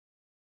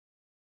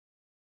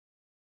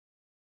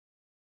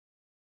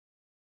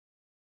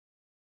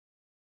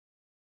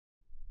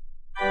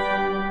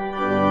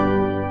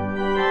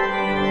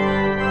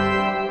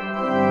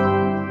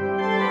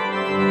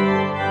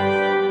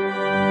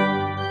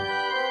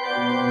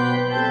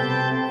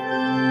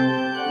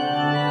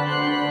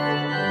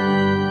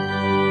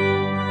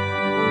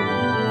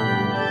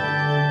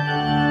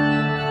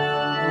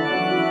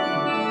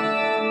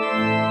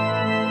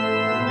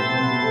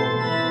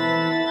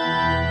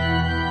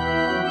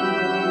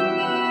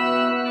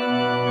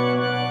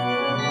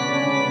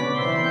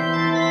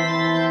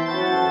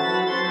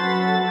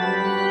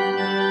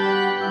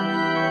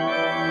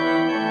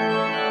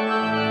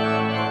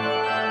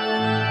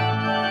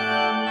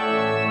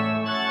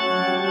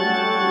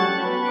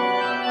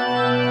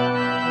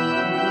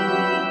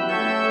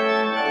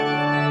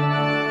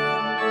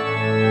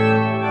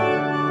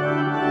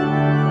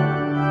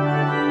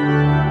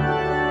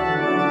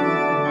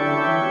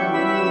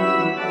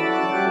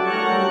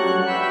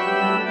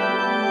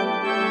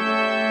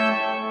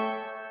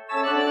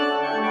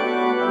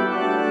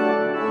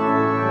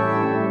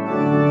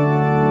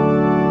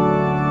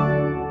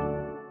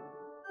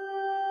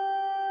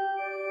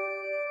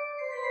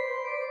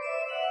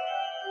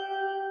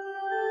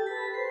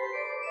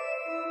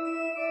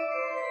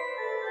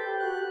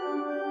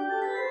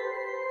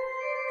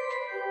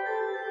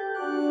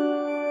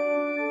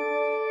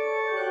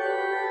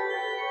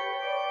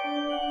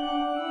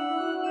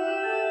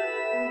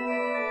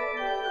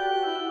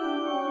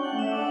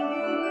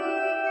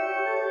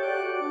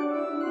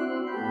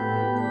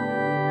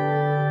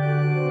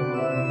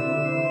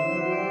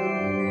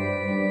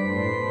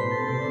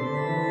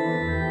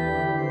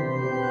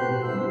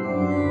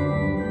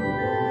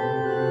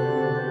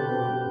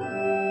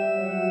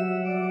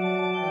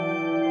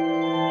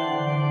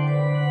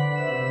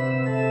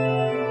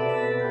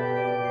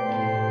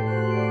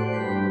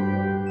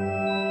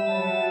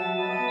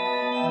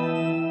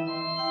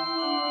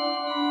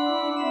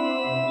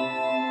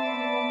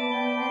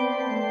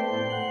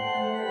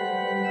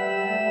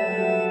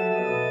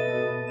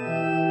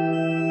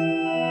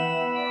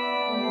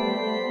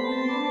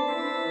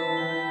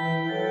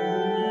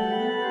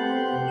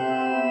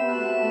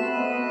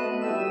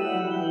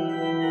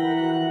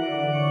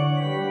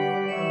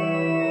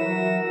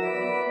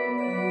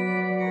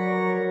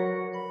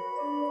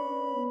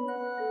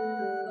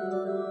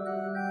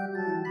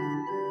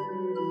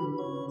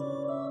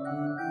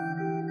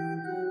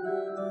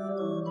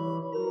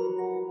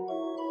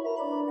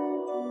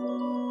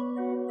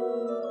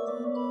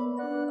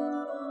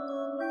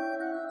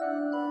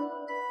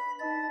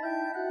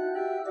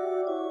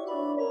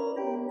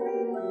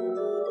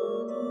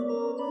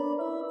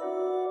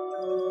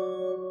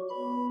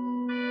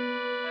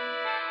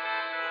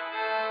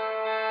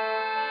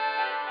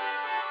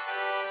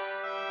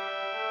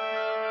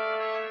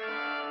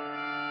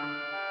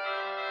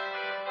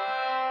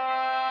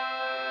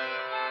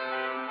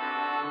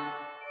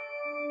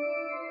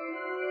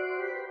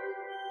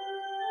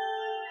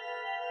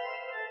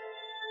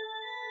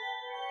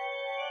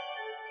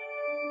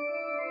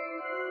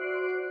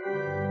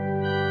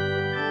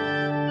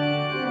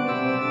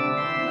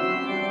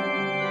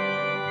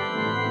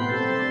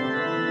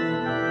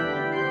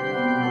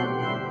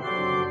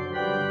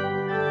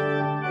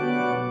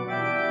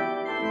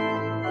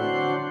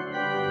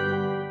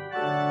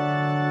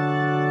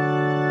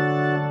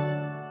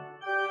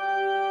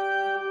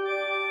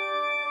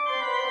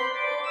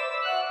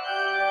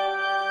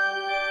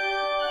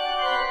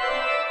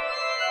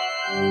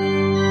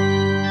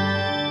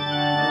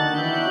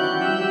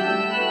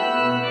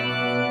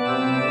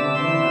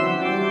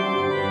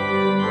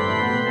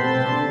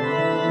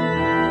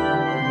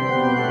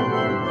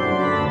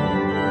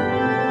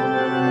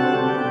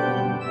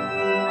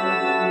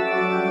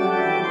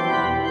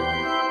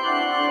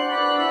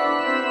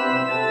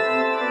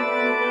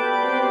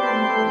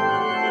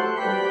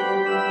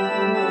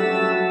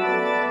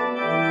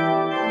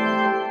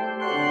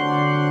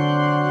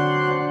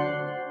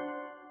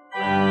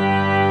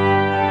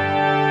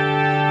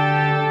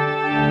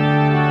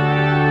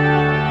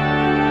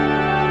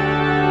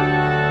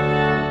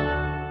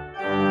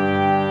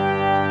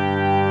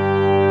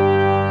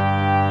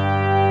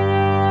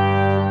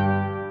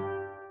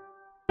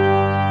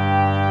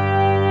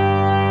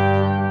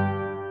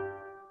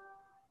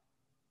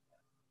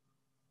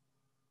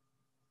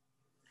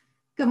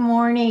Good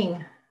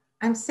morning.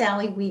 I'm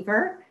Sally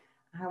Weaver.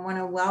 I want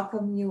to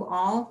welcome you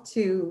all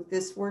to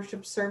this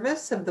worship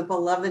service of the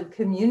beloved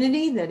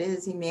community that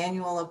is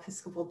Emmanuel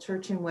Episcopal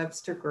Church in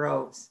Webster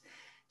Groves.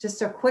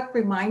 Just a quick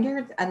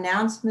reminder,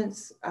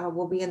 announcements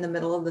will be in the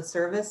middle of the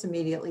service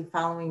immediately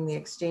following the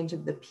exchange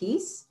of the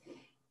peace.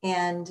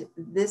 And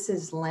this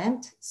is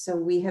Lent, so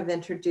we have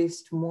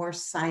introduced more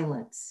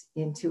silence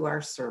into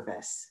our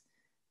service.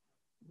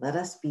 Let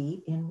us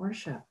be in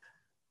worship.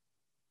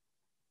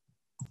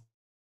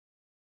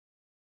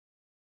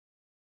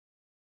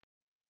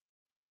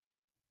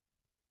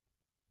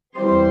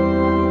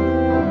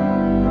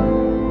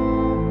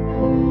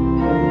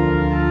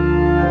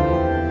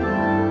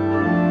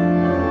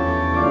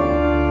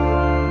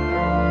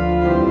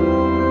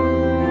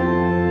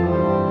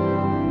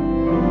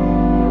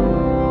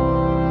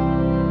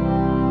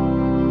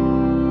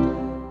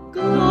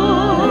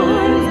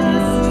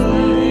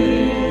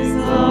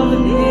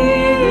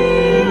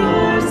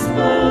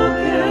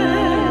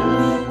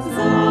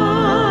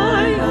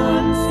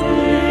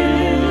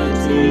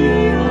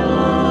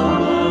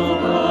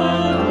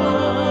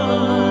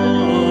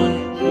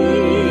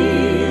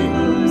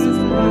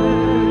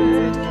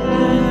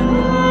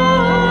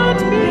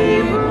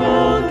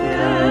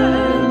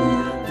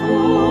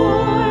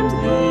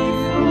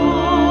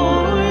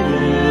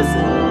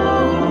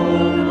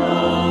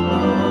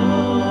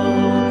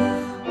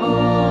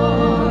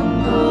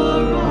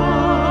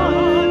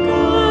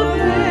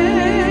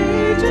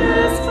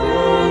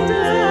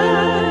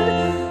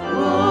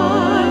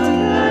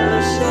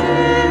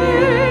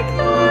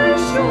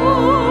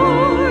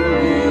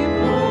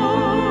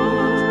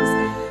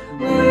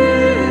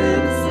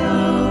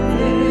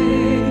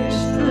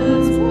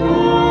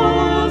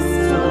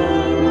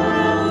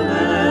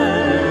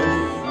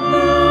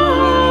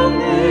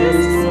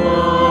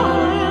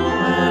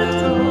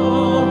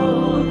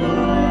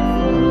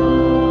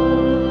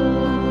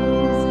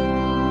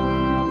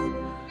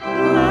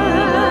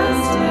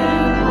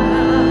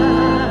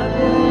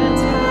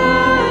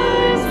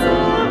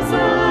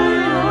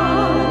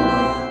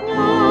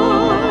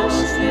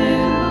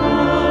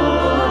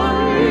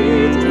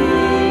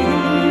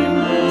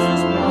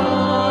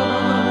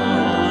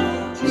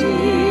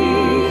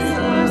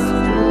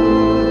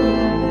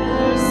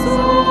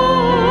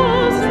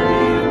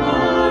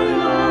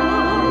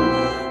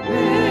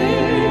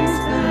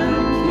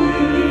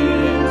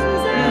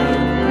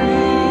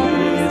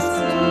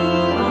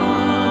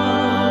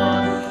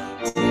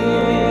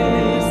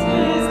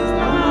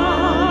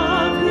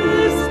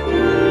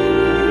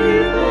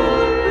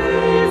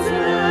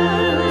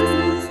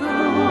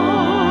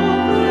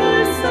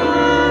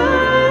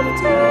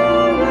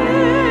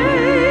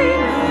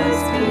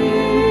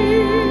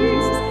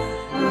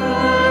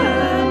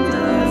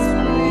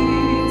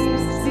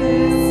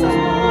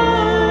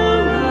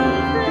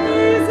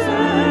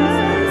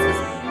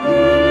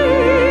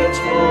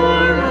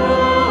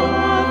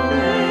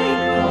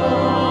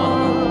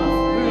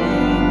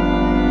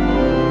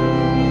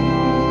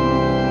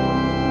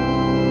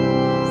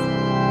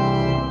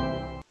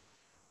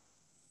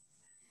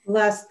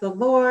 Bless the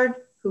Lord,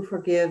 who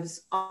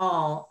forgives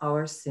all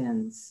our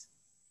sins.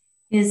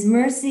 His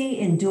mercy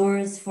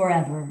endures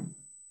forever.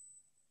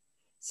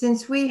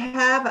 Since we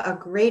have a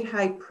great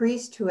high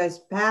priest who has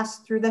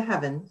passed through the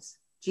heavens,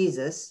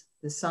 Jesus,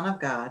 the Son of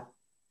God,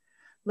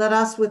 let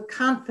us with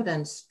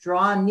confidence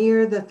draw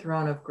near the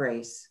throne of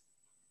grace,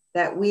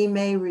 that we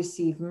may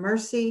receive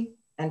mercy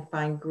and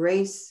find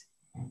grace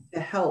to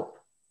help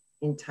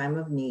in time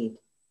of need.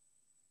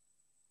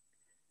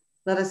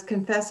 Let us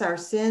confess our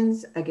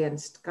sins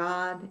against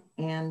God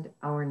and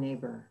our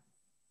neighbor.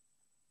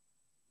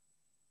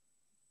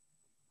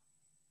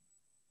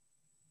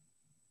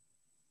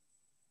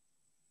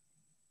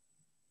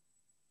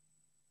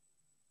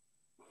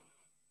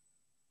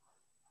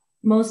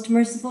 Most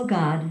merciful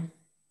God,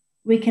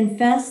 we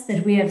confess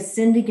that we have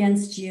sinned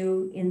against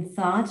you in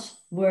thought,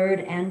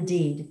 word, and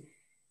deed,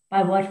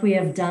 by what we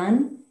have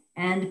done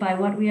and by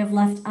what we have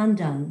left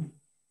undone.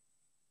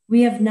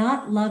 We have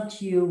not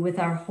loved you with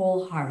our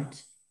whole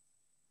heart.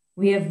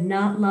 We have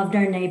not loved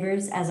our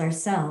neighbors as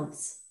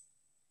ourselves.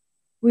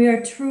 We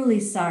are truly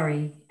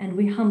sorry, and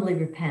we humbly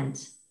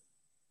repent.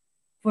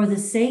 For the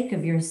sake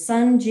of your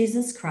Son,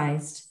 Jesus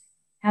Christ,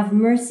 have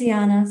mercy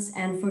on us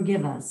and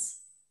forgive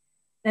us,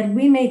 that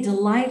we may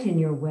delight in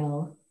your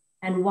will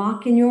and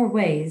walk in your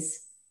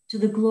ways to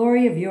the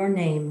glory of your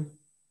name.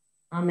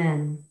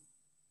 Amen.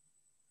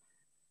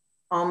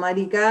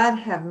 Almighty God,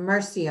 have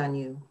mercy on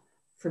you.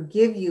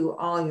 Forgive you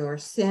all your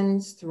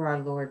sins through our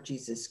Lord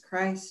Jesus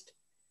Christ,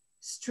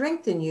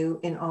 strengthen you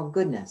in all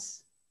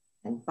goodness,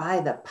 and by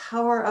the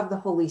power of the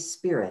Holy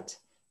Spirit,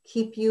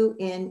 keep you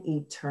in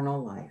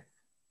eternal life.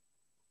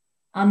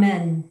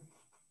 Amen.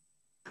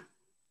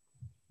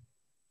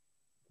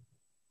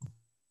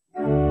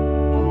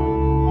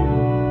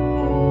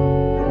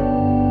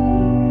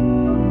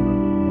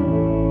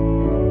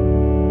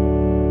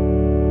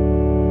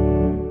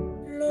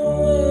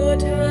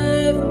 Lord,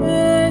 have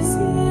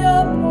mercy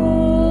upon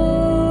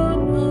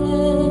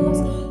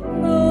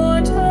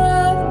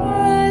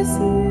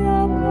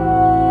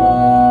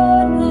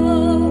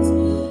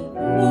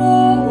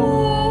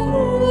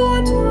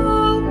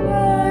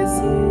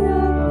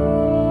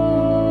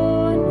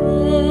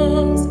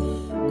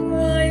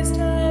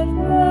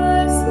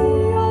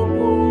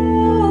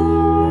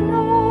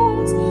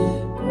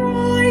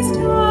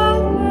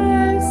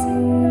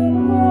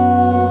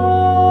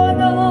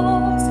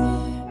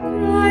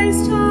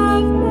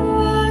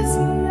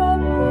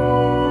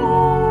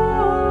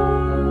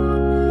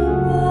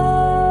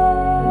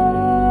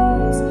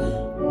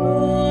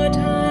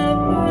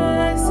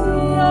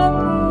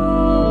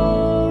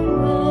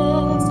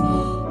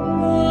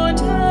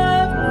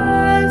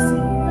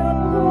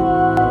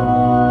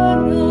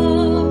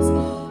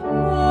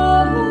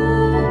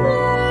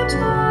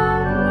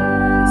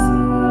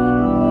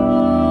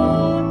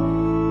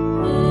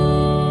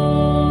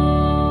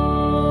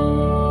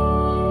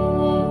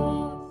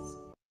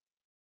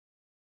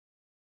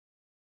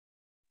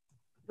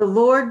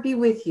Lord be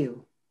with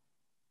you.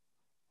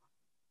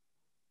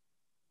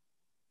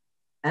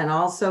 And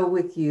also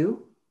with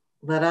you,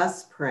 let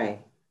us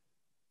pray.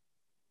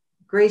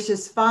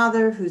 Gracious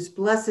Father, whose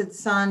blessed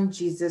Son,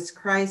 Jesus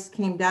Christ,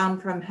 came down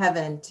from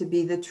heaven to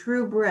be the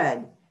true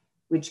bread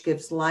which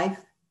gives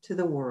life to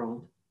the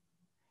world.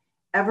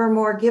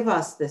 Evermore give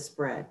us this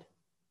bread,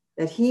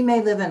 that he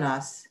may live in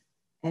us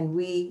and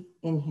we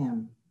in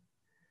him,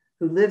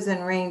 who lives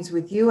and reigns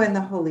with you and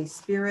the Holy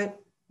Spirit,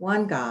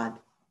 one God,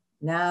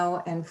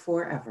 now and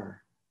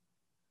forever.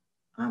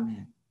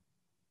 Amen.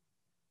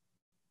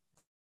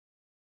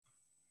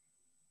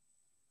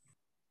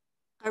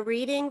 A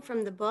reading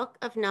from the book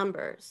of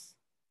Numbers.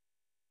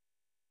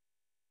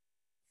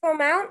 From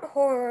Mount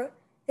Horeb,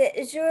 the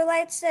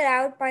Israelites set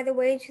out by the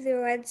way to the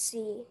Red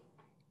Sea,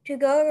 to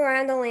go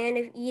around the land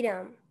of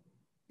Edom.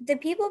 The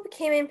people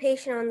became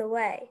impatient on the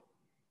way.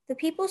 The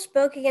people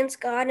spoke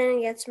against God and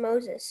against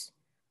Moses.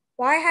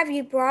 Why have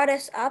you brought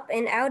us up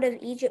and out of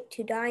Egypt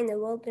to die in the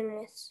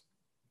wilderness?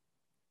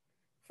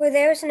 For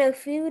there is no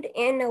food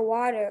and no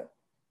water.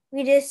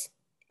 We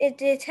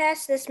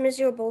detest this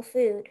miserable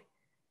food.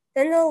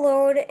 Then the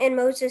Lord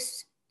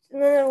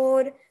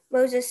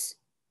Moses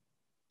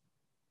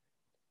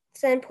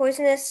sent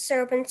poisonous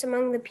serpents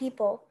among the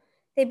people.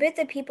 They bit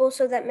the people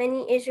so that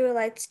many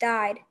Israelites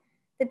died.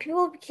 The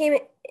people came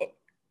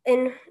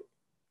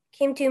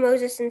to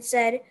Moses and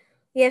said,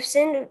 "We have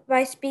sinned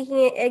by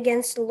speaking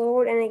against the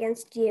Lord and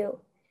against you.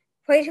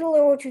 Pray to the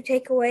Lord to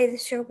take away the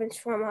serpents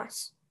from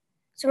us."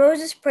 So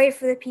Moses prayed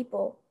for the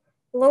people.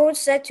 The Lord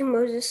said to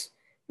Moses,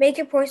 "Make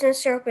a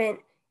poisonous serpent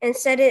and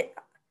set it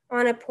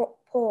on a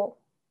pole.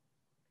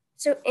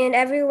 And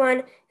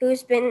everyone who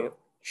has been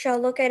shall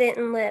look at it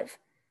and live."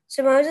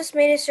 So Moses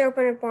made a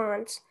serpent of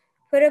bronze,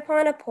 put it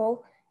upon a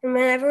pole, and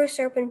whenever a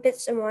serpent bit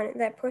someone,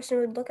 that person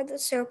would look at the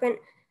serpent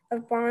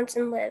of bronze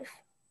and live.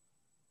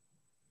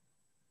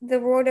 The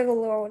word of the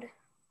Lord.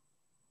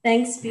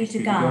 Thanks be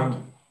to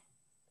God.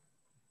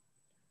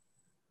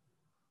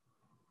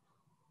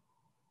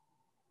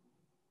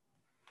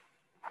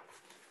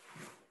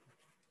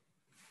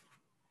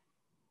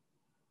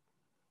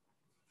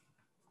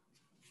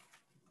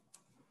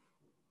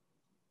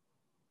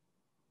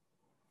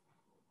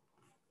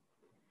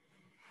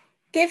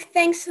 Give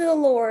thanks to the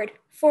Lord,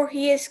 for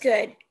he is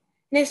good,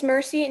 and his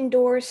mercy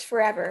endures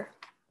forever.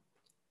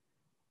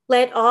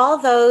 Let all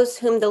those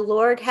whom the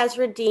Lord has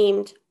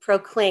redeemed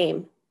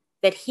proclaim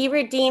that he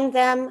redeemed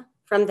them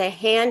from the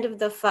hand of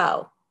the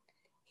foe.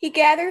 He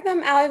gathered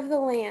them out of the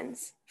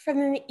lands,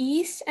 from the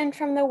east and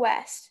from the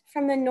west,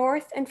 from the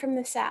north and from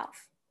the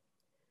south.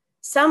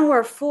 Some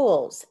were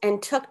fools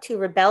and took to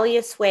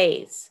rebellious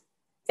ways.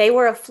 They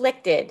were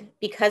afflicted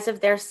because of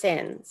their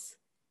sins.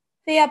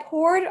 They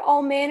abhorred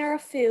all manner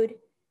of food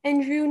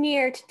and drew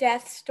near to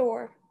death's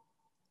door.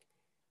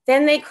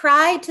 Then they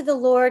cried to the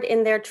Lord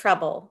in their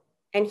trouble,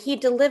 and he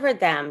delivered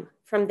them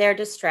from their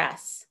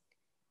distress.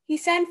 He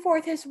sent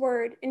forth his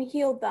word and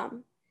healed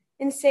them,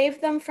 and saved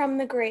them from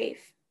the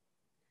grave.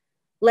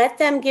 Let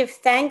them give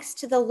thanks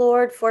to the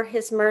Lord for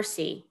his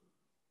mercy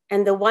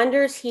and the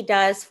wonders he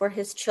does for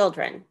his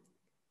children.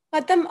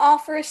 Let them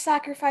offer a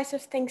sacrifice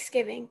of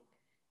thanksgiving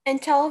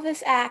and tell of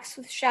his acts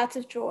with shouts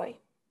of joy.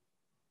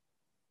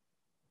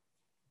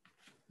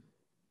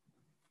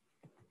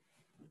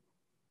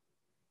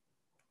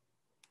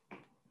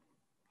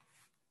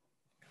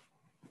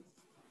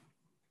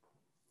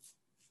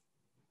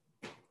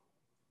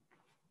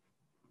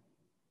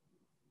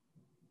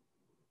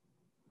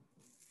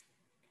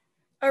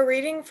 A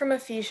reading from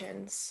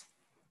Ephesians.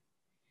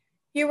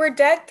 You were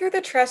dead through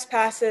the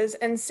trespasses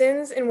and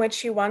sins in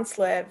which you once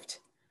lived,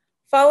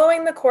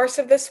 following the course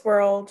of this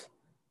world,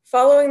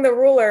 following the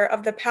ruler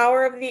of the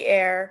power of the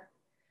air,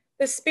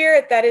 the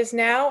spirit that is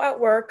now at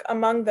work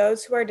among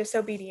those who are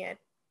disobedient.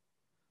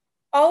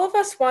 All of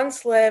us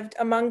once lived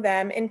among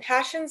them in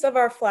passions of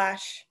our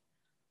flesh,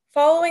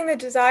 following the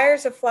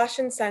desires of flesh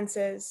and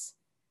senses,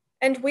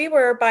 and we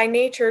were by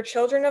nature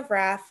children of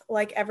wrath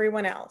like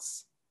everyone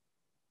else.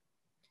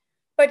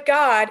 But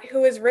God,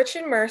 who is rich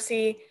in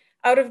mercy,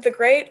 out of the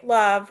great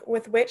love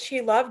with which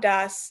he loved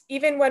us,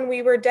 even when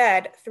we were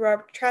dead through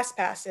our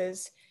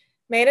trespasses,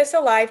 made us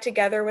alive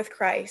together with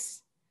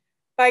Christ.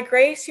 By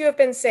grace you have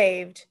been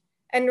saved,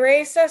 and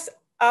raised us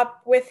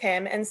up with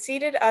him and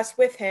seated us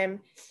with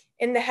him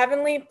in the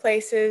heavenly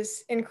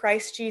places in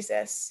Christ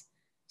Jesus,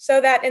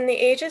 so that in the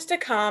ages to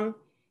come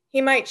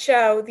he might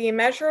show the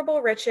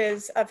immeasurable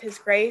riches of his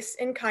grace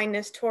and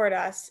kindness toward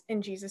us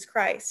in Jesus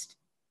Christ.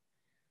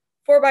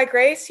 For by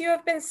grace you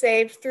have been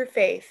saved through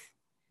faith,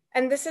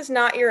 and this is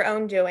not your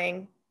own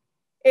doing.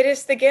 It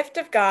is the gift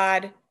of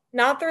God,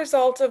 not the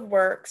result of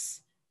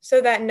works, so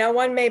that no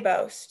one may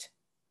boast.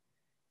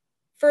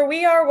 For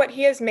we are what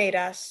he has made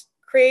us,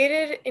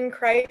 created in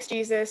Christ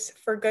Jesus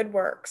for good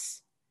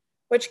works,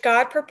 which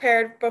God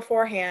prepared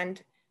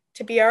beforehand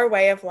to be our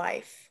way of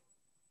life.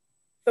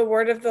 The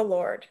word of the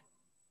Lord.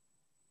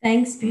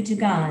 Thanks be to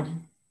God.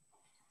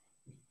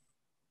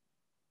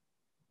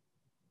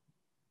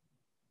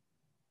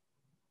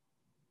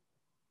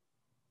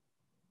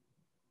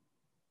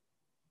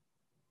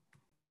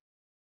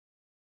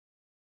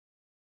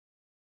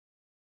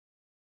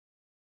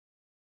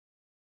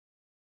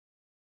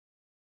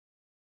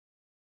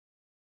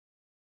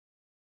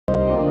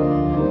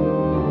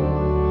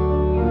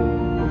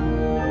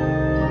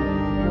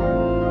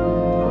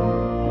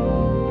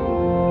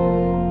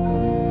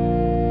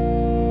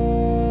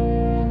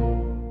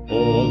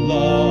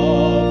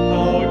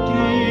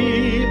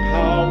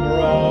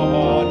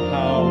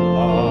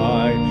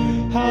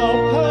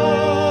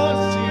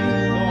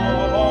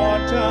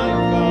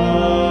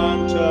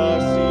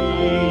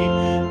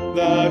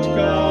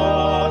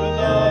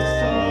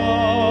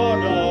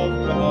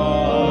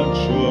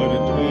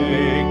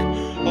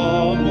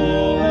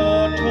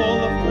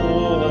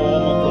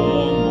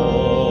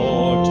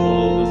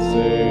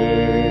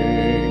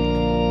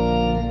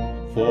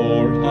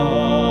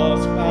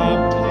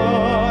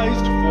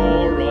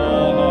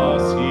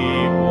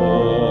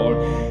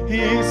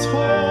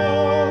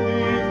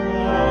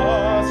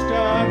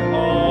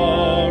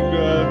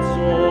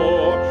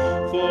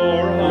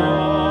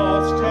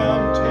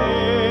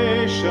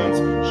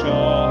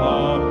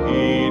 shall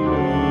he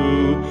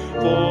do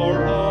for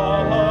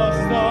us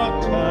the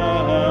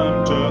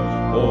tempter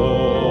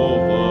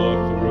overthrew.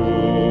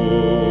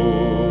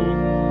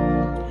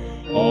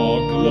 All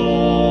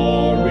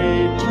glory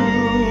to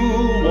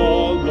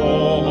our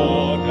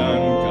Lord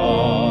and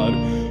God,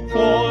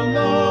 for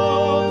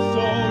love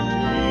so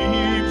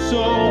deep,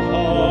 so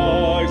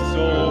high,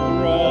 so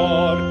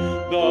broad,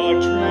 the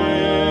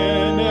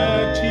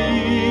Trinity,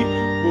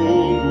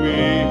 whom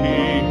we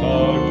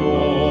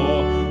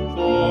adore,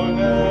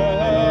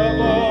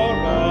 forever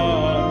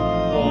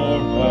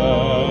and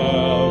forevermore.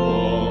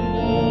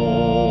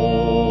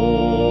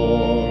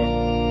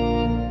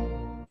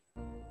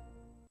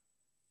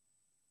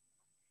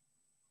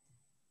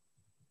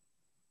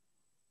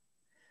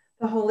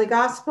 The Holy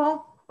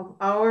Gospel of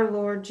our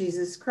Lord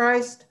Jesus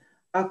Christ,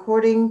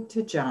 according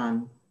to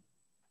John.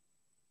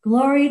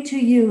 Glory to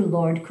you,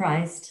 Lord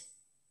Christ.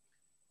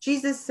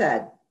 Jesus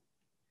said,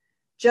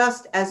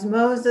 "Just as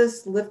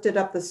Moses lifted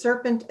up the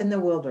serpent in the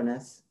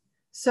wilderness,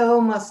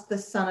 so must the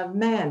Son of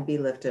Man be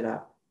lifted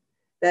up,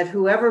 that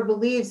whoever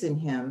believes in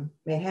him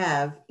may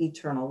have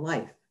eternal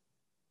life.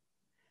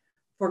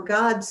 For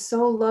God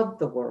so loved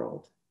the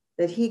world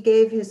that he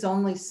gave his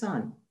only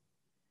Son,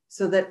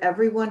 so that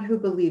everyone who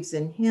believes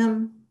in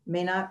him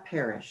may not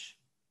perish,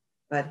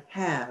 but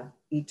have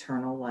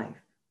eternal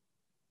life.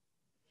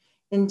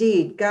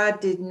 Indeed, God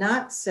did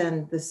not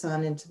send the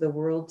Son into the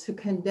world to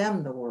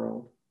condemn the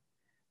world,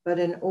 but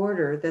in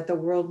order that the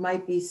world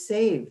might be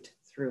saved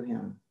through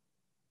him.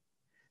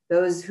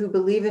 Those who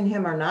believe in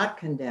him are not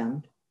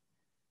condemned,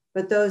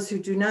 but those who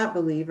do not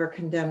believe are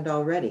condemned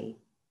already,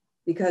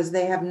 because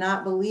they have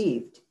not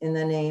believed in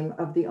the name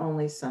of the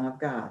only Son of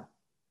God.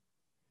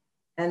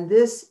 And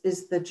this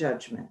is the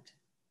judgment,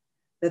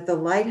 that the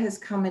light has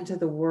come into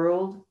the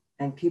world,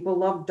 and people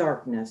love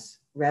darkness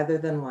rather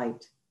than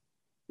light,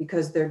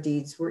 because their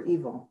deeds were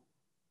evil.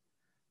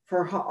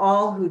 For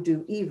all who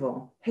do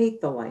evil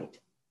hate the light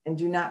and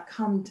do not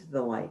come to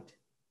the light,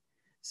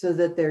 so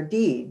that their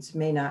deeds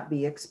may not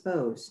be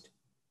exposed.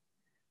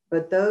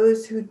 But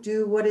those who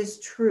do what is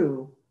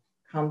true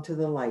come to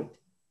the light,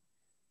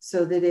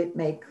 so that it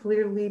may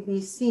clearly be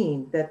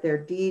seen that their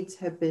deeds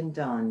have been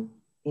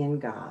done in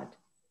God."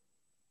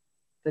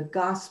 The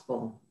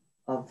Gospel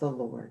of the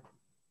Lord.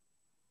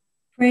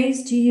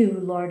 Praise to you,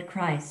 Lord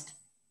Christ.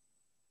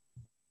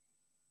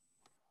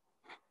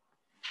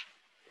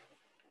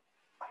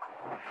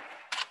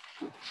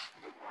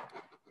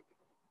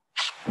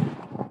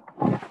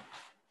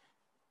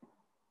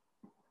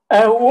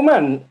 A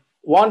woman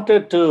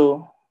wanted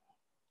to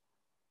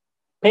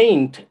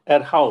paint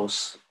her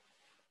house.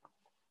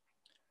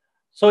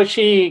 So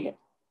she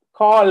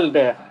called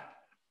a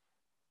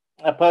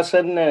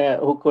person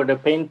who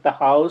could paint the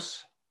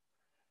house.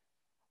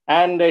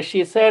 And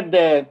she said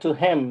to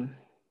him,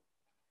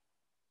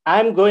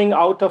 "I'm going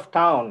out of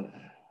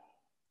town,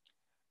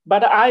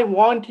 but I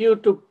want you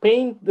to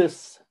paint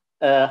this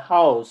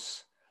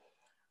house,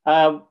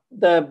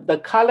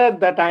 the color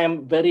that I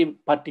am very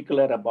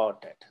particular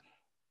about it."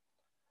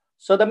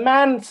 So the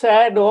man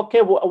said,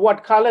 "Okay,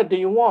 what color do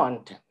you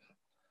want?"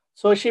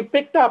 So she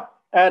picked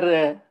up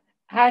her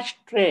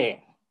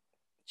ashtray.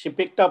 She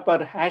picked up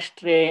her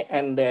ashtray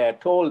and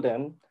told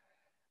him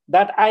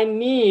that I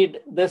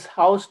need this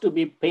house to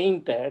be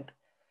painted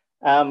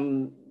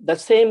the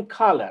same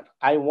color.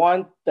 I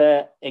want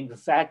the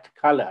exact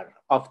color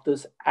of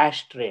this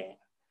ashtray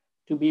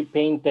to be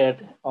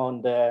painted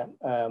on the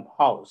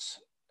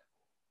house.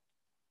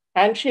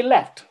 And she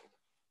left.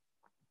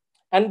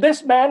 And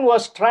this man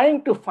was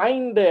trying to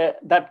find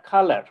that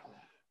color.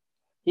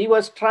 He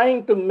was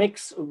trying to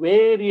mix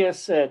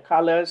various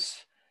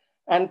colors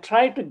and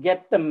try to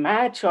get the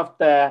match of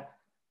the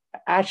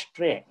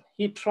ashtray.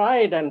 He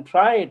tried and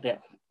tried.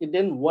 It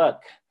didn't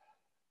work.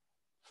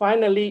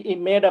 Finally, he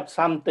made up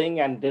something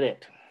and did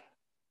it.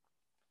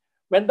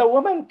 When the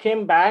woman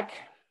came back,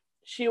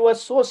 she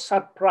was so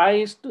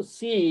surprised to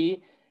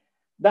see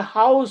the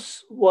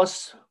house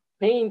was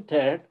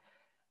painted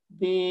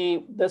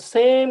the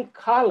same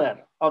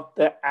color of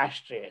the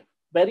ashtray.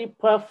 Very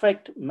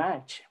perfect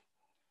match.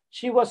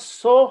 She was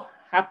so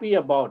happy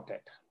about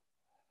it.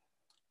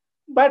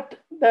 But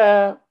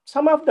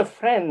some of the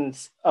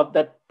friends of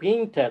that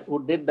painter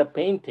who did the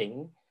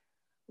painting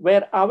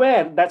were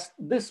aware that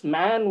this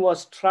man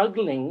was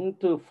struggling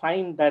to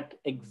find that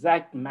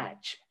exact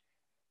match.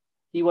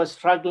 He was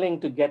struggling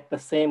to get the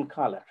same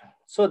color.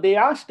 So they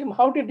asked him,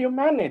 "How did you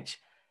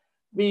manage?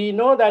 We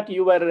know that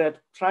you were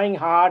trying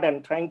hard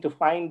and trying to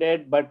find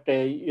it, but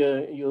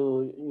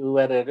you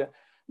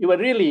were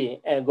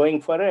really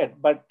going for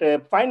it. But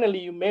finally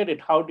you made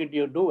it. How did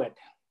you do it?"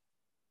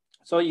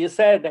 So he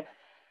said,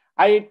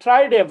 "I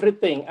tried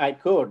everything I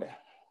could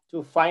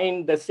to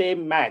find the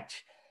same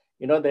match,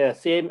 the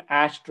same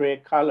ashtray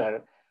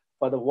color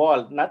for the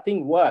wall.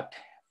 Nothing worked.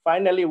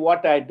 Finally,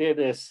 what I did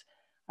is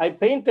I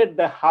painted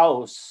the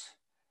house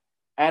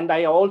and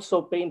I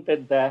also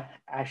painted the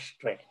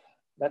ashtray."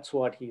 That's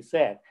what he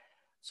said.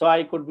 So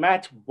I could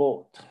match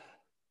both.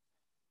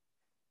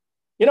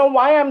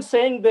 Why I'm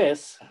saying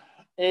this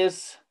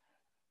is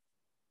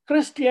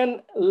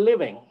Christian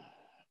living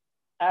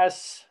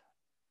as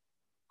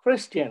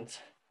Christians,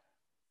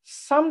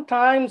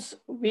 sometimes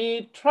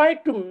we try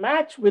to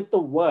match with the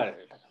world,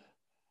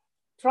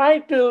 try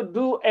to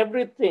do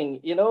everything,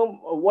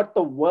 what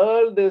the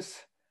world is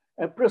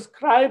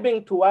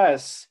prescribing to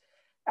us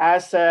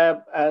as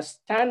a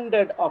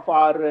standard of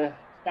our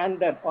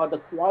standard or the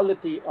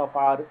quality of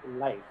our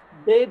life.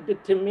 They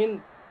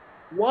determine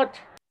what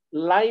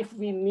life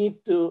we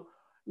need to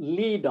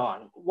lead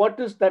on. What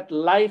is that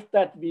life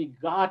that we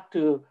got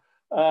to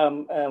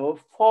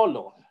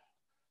follow?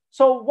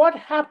 So what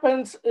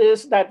happens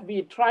is that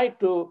we try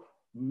to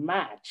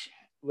match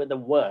with the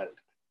world.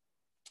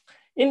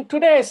 In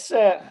today's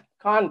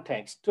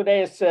context,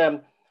 today's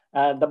the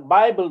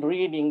Bible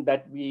reading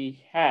that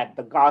we had,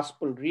 the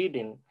gospel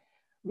reading,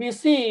 we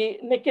see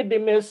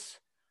Nicodemus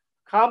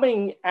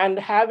coming and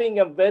having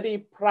a very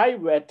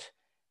private,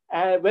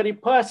 very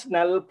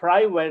personal,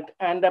 private,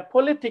 and a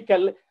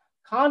political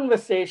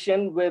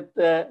conversation with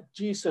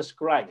Jesus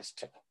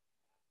Christ.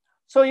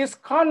 So his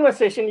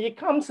conversation, he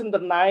comes in the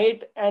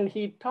night and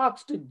he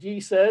talks to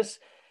Jesus.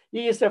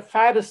 He is a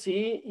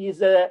Pharisee,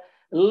 he's a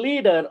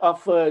leader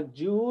of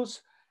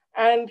Jews,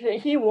 and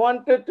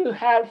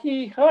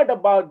he heard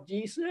about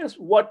Jesus,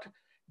 what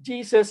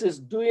Jesus is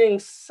doing,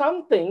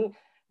 something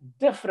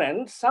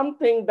different,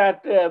 something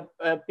that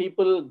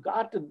people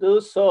got to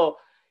do. So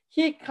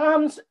he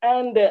comes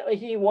and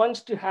he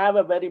wants to have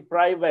a very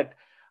private,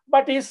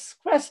 but his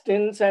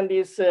questions and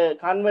his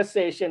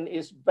conversation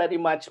is very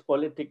much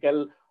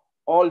political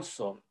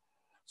also.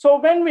 So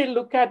when we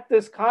look at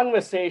this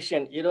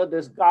conversation,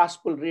 this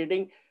gospel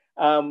reading,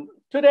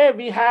 today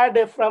we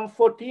had from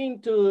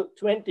 14 to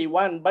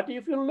 21, but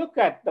if you look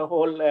at the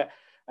whole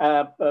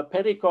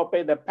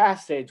pericope, the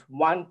passage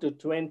 1 to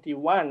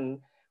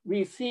 21,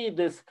 we see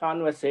this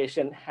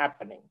conversation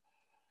happening.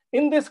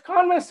 In this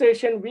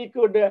conversation, we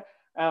could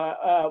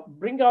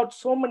bring out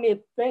so many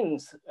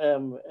things,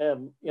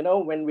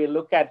 when we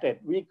look at it.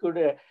 We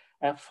could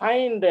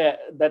find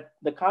that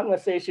the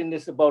conversation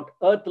is about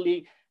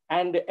earthly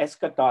and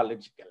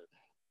eschatological.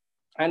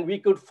 And we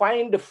could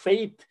find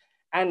faith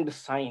and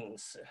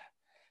science,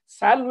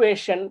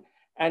 salvation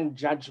and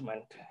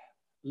judgment,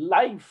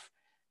 life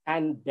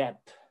and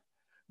death,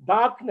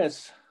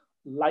 darkness,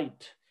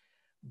 light,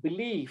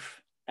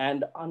 belief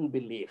and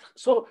unbelief.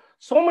 So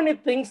many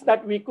things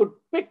that we could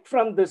pick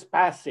from this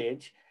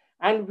passage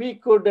and we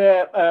could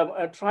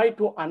try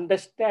to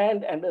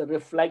understand and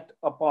reflect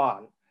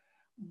upon.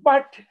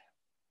 But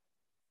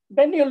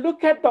when you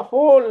look at the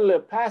whole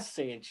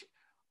passage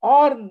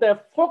or the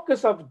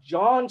focus of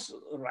John's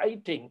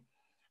writing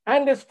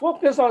and his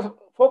focus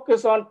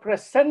on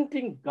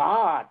presenting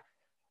God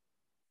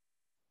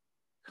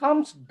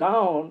comes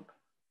down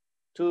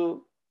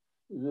to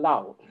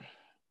love,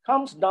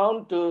 comes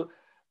down to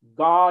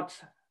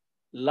God's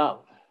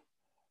love.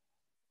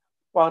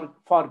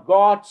 For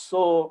God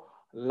so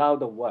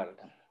loved the world.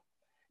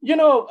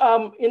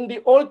 In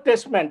the Old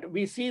Testament,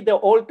 we see the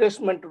Old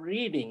Testament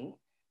reading,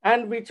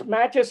 and which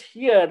matches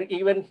here,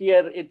 even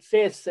here it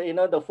says,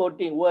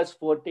 the verse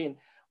 14,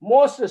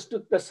 Moses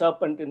took the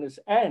serpent in his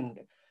hand.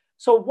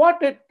 So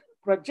what it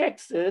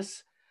projects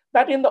is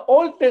that in the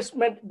Old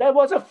Testament, there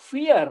was a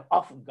fear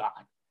of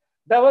God.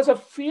 There was a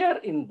fear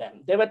in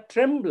them. They were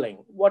trembling,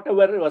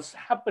 whatever was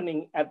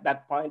happening at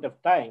that point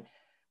of time.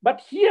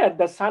 But here,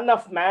 the Son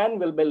of Man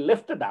will be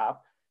lifted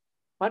up,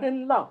 but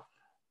in love.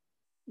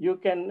 You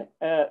can,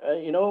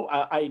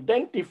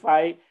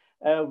 identify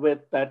with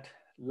that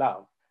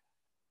love.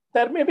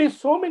 There may be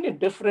so many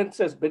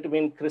differences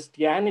between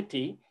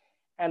Christianity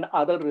and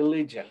other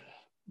religion.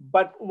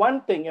 But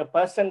one thing, a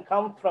person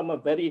come from a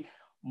very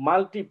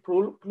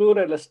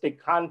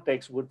multi-pluralistic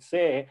context would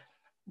say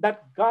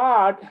that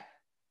God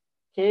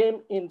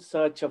came in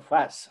search of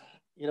us.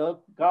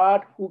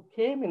 God who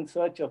came in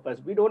search of us.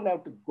 We don't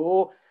have to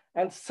go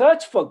and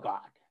search for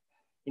God.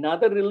 In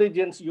other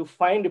religions, you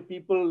find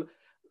people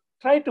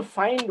try to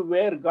find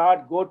where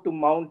God, go to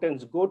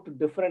mountains, go to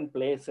different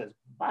places.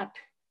 But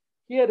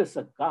here is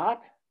a God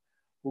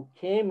who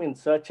came in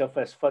search of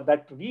us. For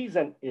that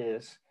reason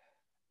is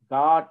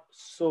God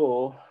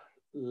so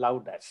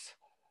loved us.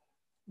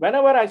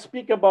 Whenever I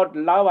speak about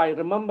love, I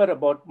remember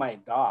about my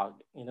dog.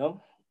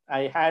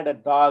 I had a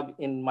dog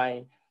in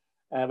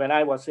when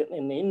I was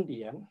in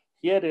India.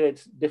 Here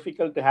it's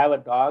difficult to have a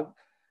dog.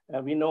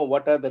 We know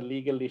what are the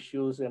legal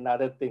issues and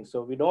other things.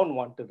 So we don't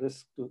want to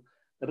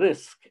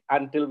risk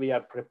until we are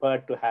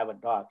prepared to have a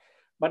dog.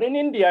 But in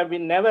India, we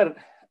never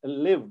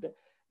lived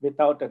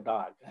without a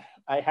dog.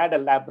 I had a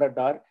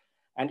Labrador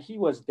and he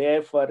was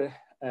there for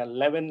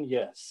 11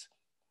 years.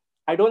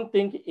 I don't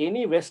think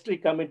any vestry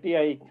committee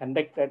I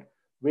conducted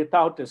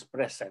without his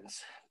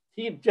presence.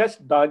 He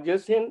just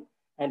dodges in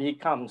and he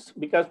comes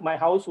because my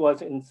house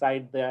was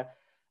inside the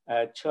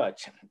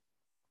church.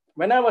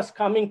 When I was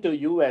coming to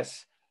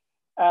US,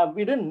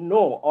 we didn't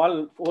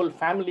know, all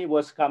family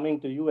was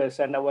coming to US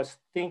and I was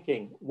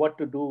thinking what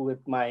to do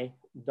with my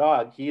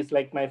dog. He's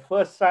like my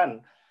first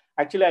son.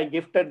 Actually, I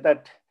gifted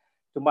that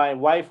to my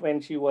wife when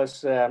she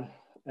was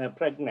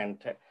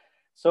pregnant.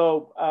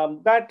 So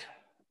that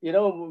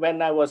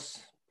when I was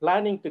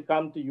planning to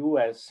come to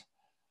US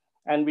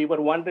and we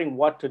were wondering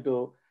what to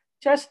do,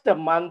 just a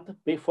month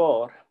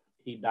before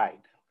he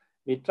died.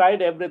 We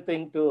tried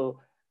everything to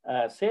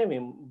save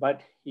him,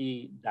 but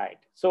he died.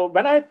 So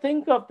when I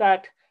think of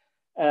that,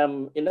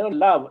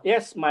 love,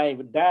 yes, my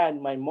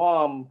dad, my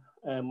mom,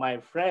 my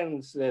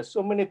friends,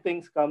 so many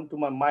things come to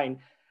my mind,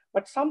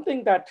 but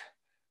something that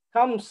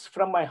comes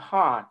from my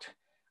heart,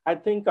 I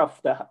think of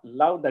the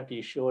love that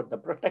he showed, the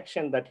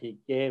protection that he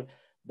gave,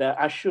 the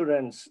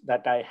assurance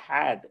that I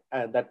had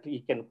that he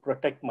can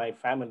protect my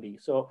family.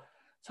 So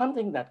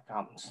something that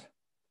comes.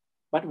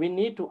 But we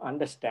need to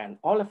understand,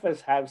 all of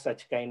us have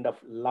such kind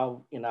of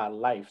love in our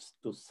lives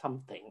to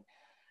something.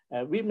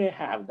 We may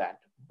have that,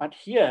 but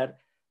here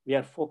we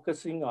are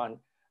focusing on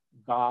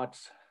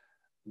God's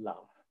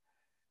love.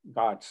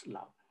 God's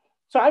love.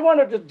 So I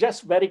wanted to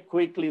just very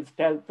quickly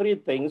tell three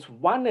things.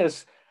 One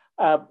is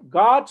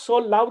God so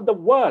loved the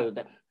world.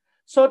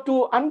 So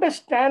to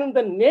understand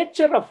the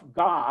nature of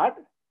God,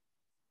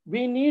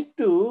 we need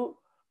to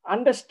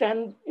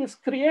understand his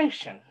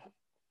creation.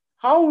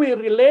 How we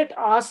relate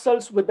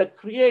ourselves with the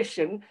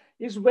creation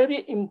is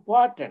very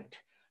important.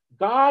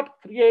 God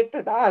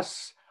created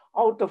us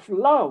out of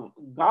love.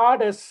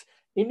 God has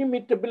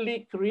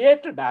inimitably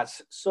created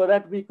us so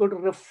that we could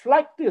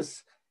reflect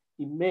his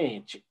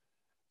image.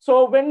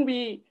 So when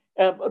we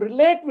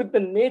relate with the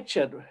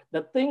nature,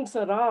 the things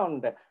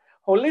around,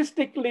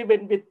 holistically,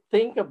 when we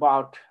think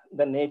about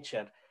the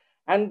nature,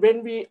 and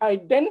when we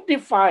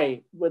identify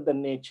with the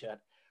nature,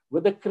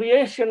 with the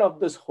creation of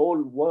this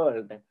whole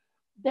world,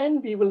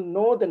 then we will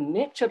know the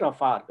nature of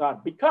our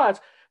God, because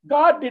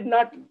God did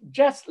not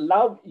just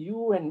love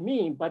you and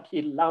me, but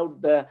he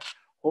loved the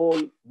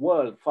whole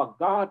world. For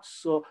God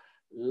so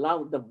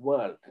loved the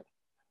world.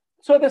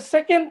 So the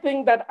second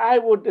thing that I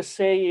would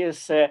say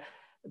is the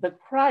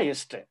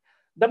Christ,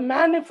 the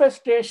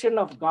manifestation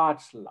of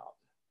God's love.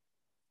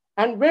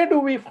 And where do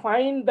we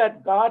find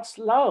that God's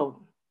love?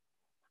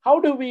 How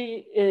do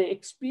we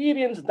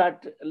experience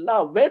that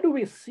love? Where do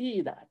we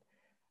see that?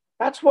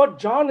 That's what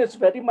John is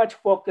very much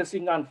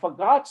focusing on. For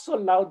God so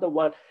loved the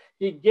world,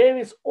 he gave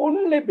his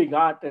only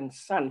begotten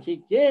son.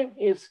 He gave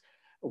his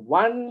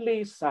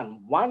only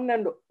son, one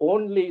and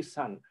only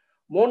son.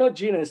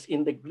 Monogenes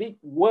in the Greek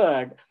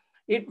word,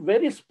 it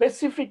very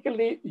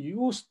specifically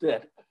used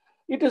there.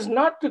 It is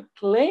not to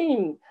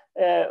claim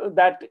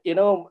that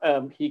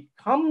he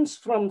comes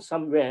from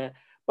somewhere,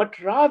 but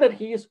rather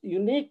he is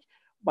unique,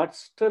 but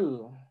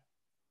still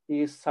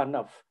he is Son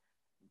of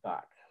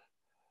God.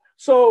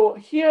 So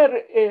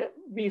here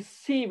we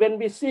see, when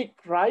we see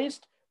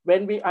Christ,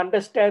 when we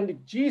understand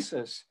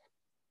Jesus,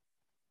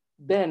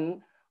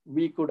 then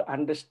we could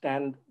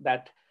understand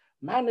that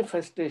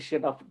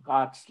manifestation of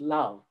God's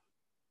love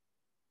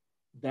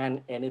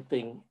than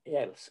anything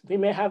else. We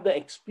may have the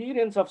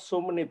experience of so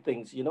many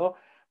things,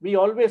 we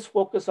always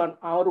focus on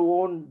our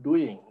own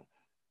doing,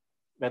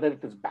 whether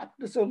it is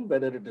baptism,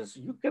 whether it is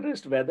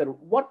Eucharist, whether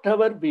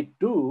whatever we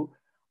do,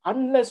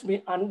 unless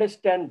we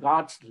understand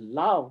God's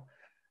love,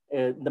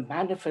 the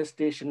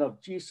manifestation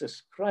of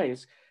Jesus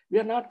Christ, we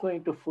are not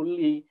going to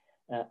fully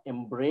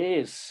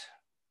embrace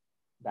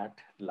that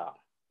love.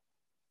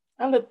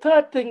 And the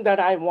third thing that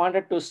I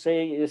wanted to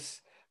say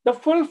is the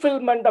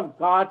fulfillment of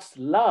God's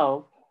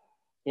love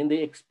in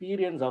the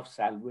experience of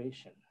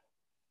salvation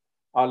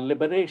or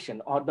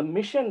liberation, or the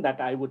mission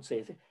that I would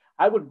say.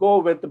 I would go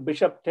with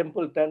Bishop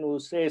Templeton, who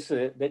says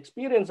the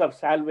experience of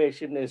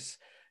salvation is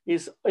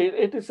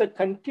a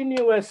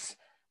continuous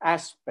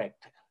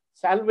aspect.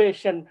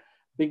 Salvation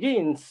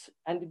begins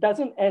and it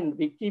doesn't end.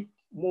 We keep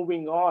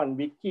moving on.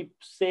 We keep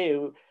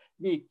saved.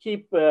 We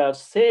keep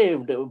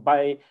saved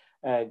by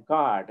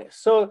God.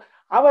 So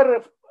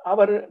our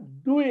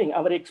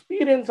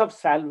experience of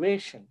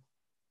salvation,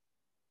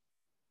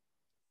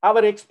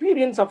 our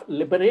experience of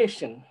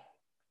liberation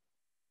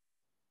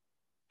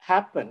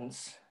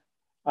happens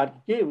or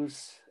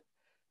gives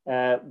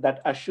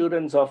that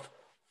assurance of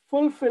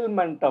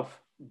fulfillment of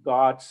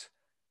God's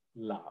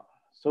love.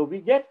 So we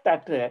get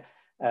that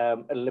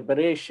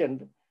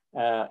liberation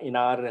in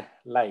our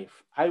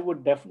life. I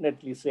would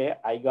definitely say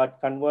I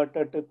got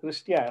converted to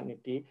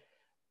Christianity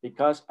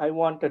because I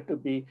wanted to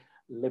be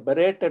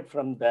liberated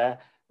from the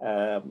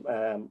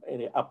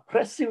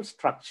oppressive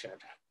structure.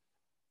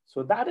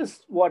 So that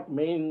is what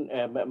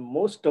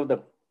most of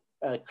the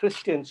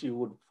Christians you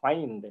would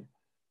find,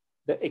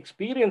 the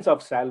experience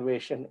of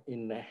salvation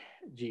in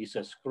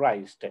Jesus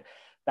Christ.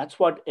 That's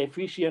what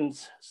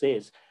Ephesians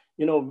says.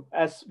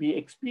 As we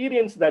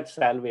experience that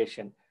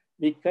salvation,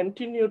 we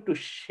continue to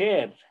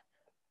share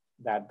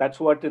that. That's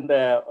what in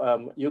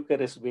the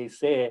Eucharist we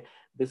say,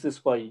 this is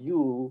for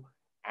you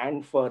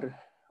and for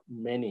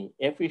many.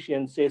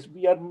 Ephesians says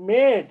we are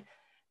made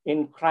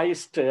in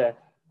Christ,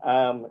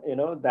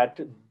 that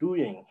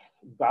doing.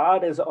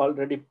 God has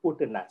already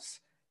put in us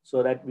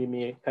so that we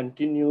may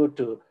continue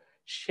to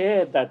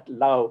share that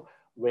love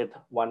with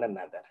one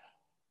another.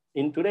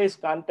 In today's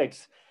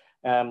context,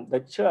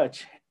 the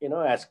church,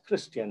 as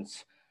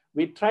Christians,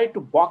 we try to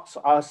box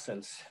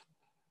ourselves.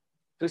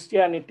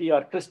 Christianity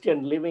or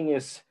Christian living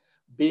is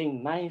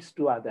being nice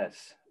to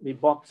others. We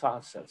box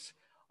ourselves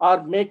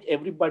or make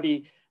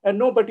everybody, and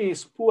nobody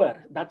is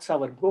poor. That's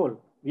our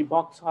goal. We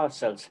box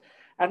ourselves.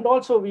 And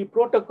also we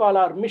protocol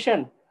our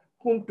mission,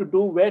 whom to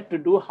do, where to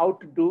do, how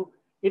to do.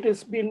 It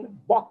has been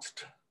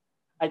boxed.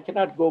 I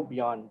cannot go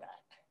beyond that.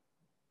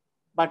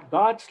 But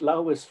God's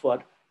love is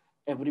for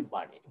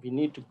everybody. We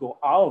need to go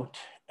out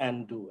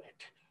and do it.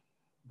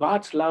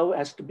 God's love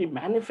has to be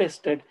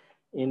manifested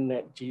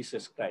in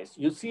Jesus Christ.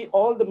 You see,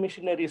 all the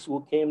missionaries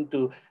who came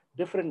to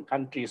different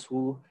countries,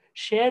 who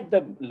shared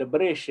the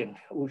liberation,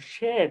 who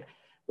shared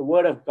the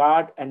word of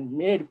God and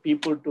made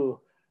people to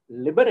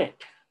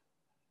liberate,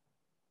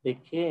 they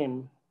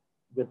came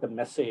with the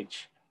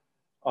message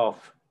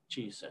of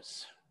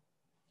Jesus.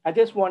 I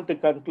just want to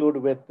conclude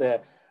with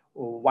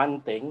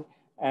one thing.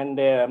 And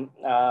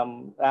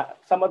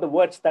some of the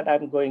words that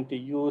I'm going to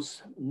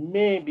use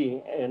may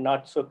be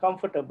not so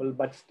comfortable,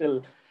 but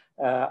still,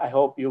 I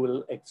hope you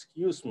will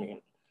excuse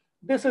me.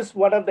 This is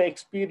one of the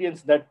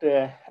experience that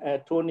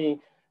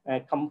Tony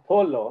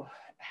Campolo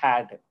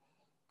had.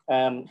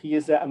 He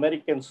is an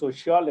American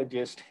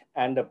sociologist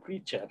and a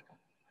preacher.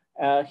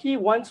 He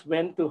once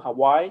went to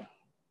Hawaii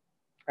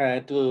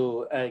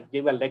to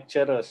give a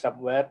lecture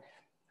somewhere,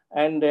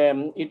 and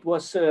it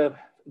was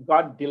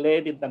got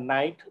delayed in the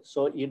night,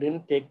 so he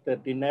didn't take the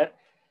dinner,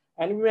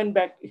 and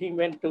he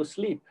went to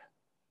sleep,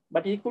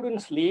 but he couldn't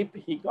sleep.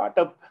 He got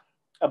up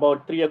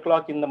about 3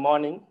 o'clock in the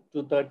morning,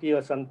 2:30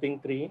 or something,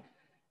 3,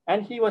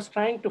 and he was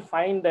trying to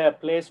find a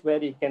place where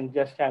he can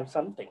just have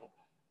something.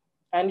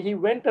 And he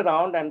went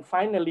around, and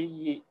finally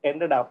he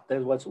ended up,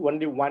 there was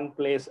only one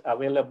place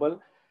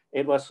available.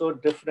 It was so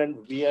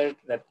different, weird,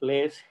 that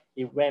place.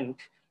 He went,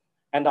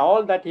 and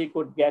all that he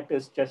could get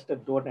is just a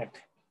donut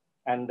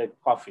and a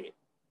coffee.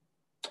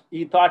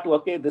 He thought,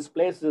 okay, this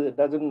place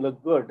doesn't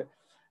look good.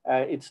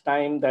 It's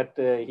time that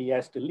he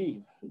has to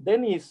leave.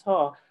 Then he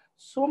saw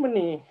so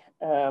many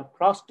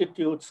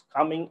prostitutes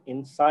coming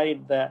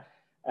inside that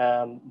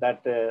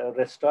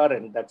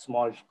restaurant, that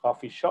small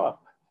coffee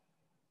shop.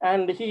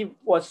 And he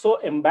was so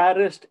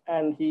embarrassed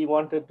and he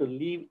wanted to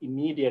leave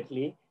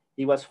immediately.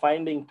 He was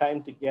finding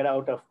time to get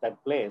out of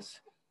that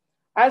place.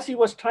 As he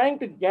was trying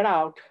to get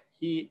out,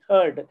 he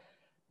heard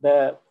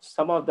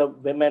some of the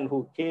women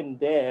who came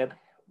there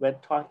were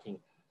talking.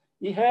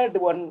 He heard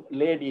one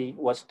lady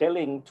was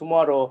telling,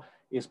 tomorrow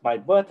is my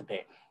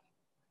birthday.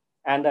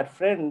 And her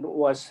friend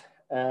was,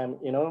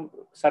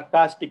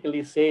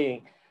 sarcastically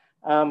saying,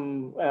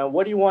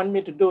 what do you want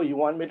me to do? You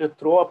want me to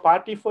throw a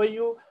party for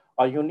you,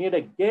 or you need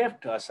a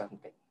gift or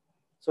something?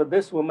 So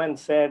this woman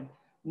said,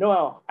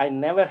 no, I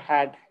never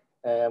had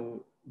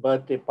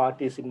birthday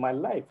parties in my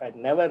life. I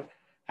never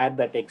had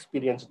that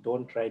experience.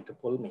 Don't try to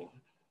pull me.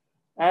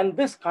 And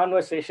this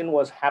conversation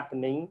was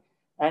happening,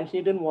 and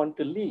he didn't want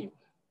to leave.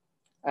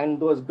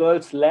 And those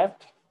girls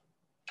left,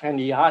 and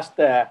he asked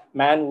the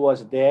man who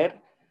was there,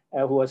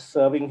 who was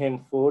serving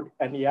him food,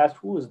 and he asked,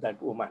 who is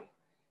that woman?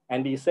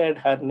 And he said,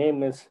 her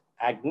name is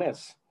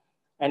Agnes.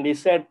 And he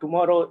said,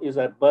 tomorrow is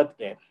her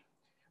birthday.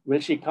 Will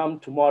she come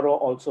tomorrow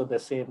also the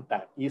same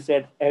time? He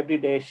said, every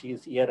day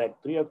she's here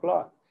at 3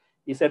 o'clock.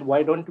 He said,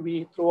 why don't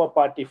we throw a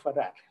party for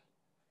that?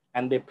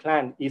 And they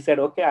planned. He said,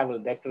 okay, I will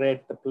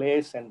decorate the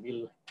place and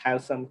we'll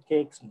have some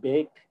cakes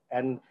baked.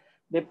 And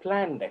they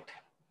planned it.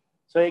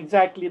 So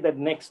exactly the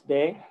next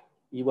day,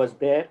 he was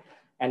there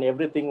and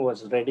everything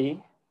was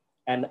ready.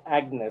 And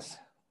Agnes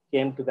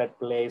came to that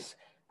place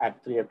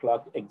at 3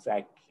 o'clock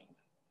exactly.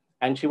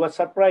 And she was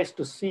surprised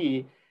to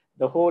see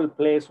the whole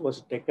place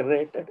was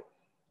decorated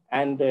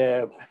and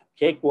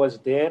cake was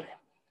there.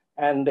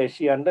 And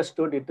she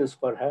understood it is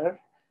for her.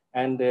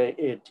 And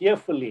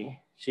tearfully,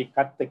 she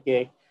cut the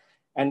cake.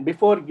 And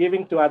before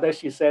giving to others,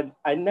 she said,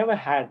 I never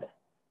had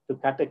to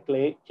cut a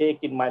cake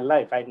in my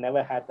life. I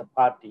never had a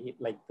party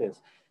like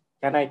this.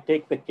 Can I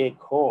take the cake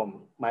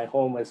home? My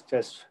home is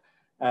just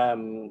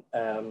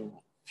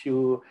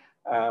few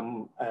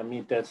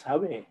meters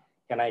away.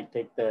 Can I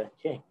take the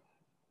cake?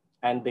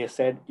 And they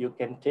said, you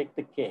can take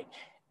the cake.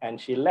 And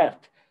she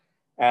left.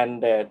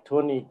 And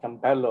Tony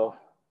Campello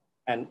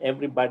and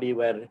everybody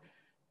were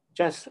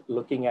just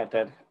looking at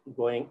her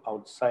going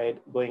outside,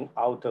 going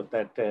out of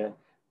that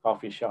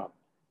coffee shop.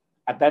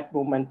 At that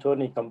moment,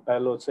 Tony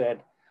Campello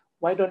said,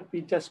 why don't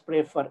we just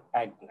pray for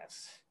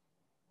Agnes?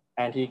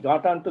 And he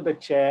got onto the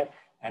chair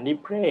and he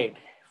prayed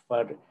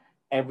for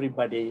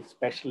everybody,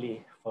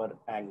 especially for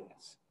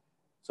Agnes.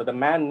 So the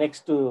man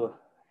next to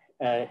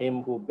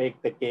him who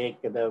baked the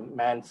cake, the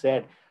man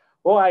said,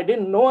 oh, I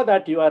didn't know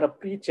that you are a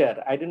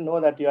preacher. I didn't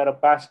know that you are a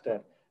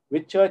pastor.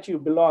 Which church you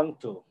belong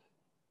to?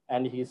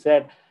 And he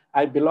said,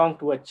 I belong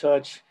to a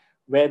church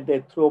where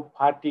they throw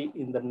party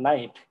in the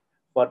night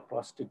for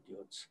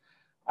prostitutes.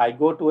 I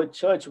go to a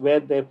church where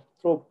they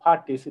throw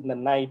parties in the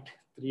night,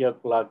 3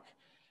 o'clock,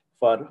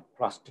 for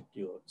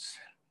prostitutes.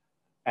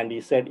 And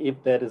he said,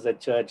 if there is a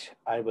church,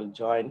 I will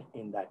join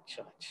in that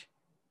church.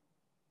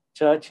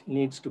 Church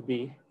needs to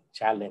be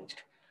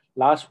challenged.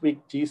 Last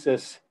week,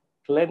 Jesus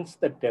cleansed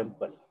the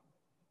temple.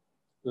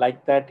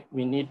 Like that,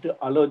 we need to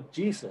allow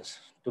Jesus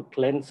to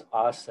cleanse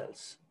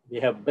ourselves.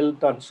 We have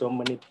built on so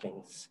many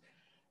things.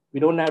 We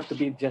don't have to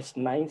be just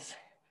nice.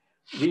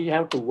 We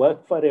have to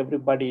work for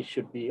everybody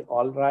should be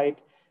all right.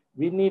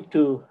 We need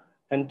to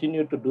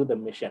continue to do the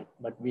mission,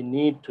 but we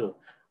need to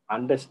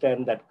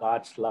understand that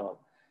God's love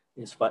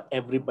is for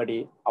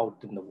everybody out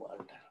in the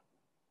world.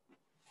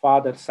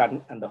 Father,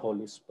 Son, and the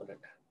Holy Spirit.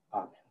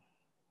 Amen.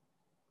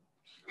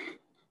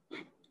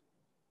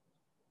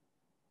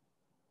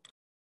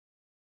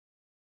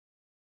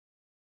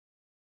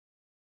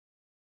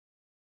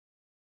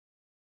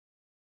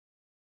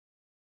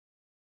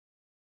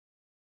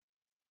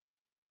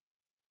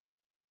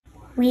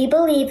 We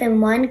believe in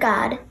one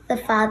God, the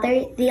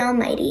Father, the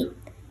Almighty,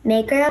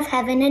 maker of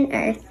heaven and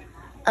earth,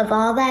 of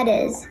all that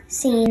is,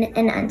 seen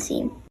and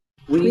unseen.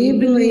 We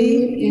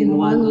believe in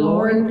one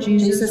Lord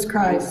Jesus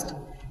Christ,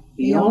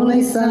 the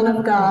only Son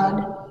of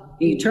God,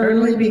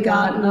 eternally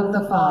begotten of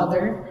the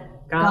Father,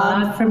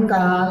 God from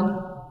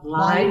God,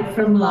 light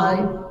from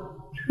light,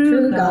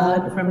 true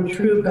God from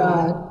true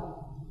God,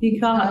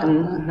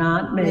 begotten,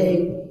 not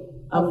made,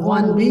 of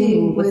one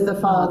being with the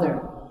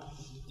Father.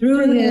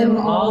 Through him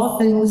all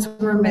things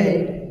were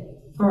made.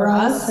 For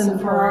us and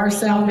for our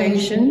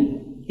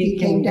salvation, he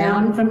came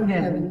down from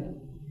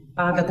heaven.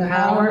 By the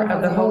power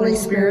of the Holy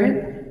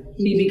Spirit,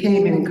 he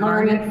became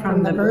incarnate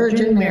from the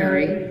Virgin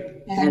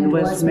Mary and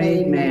was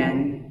made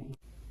man.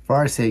 For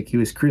our sake, he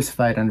was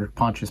crucified under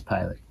Pontius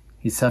Pilate.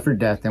 He suffered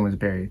death and was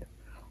buried.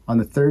 On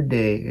the third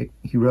day,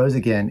 he rose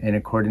again in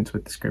accordance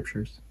with the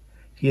Scriptures.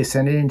 He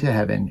ascended into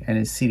heaven and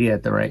is seated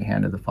at the right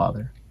hand of the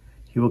Father.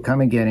 He will come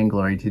again in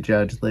glory to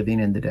judge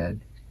living and the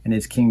dead, and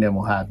his kingdom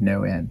will have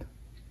no end.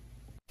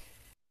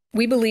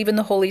 We believe in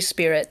the Holy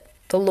Spirit,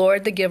 the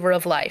Lord, the giver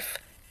of life,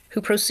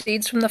 who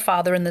proceeds from the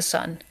Father and the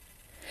Son.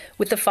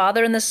 With the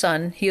Father and the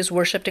Son, he is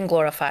worshipped and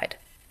glorified.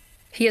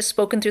 He has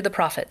spoken through the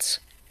prophets.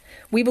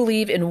 We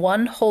believe in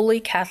one holy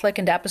Catholic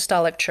and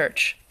Apostolic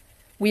Church.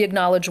 We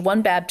acknowledge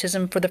one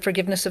baptism for the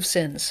forgiveness of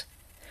sins.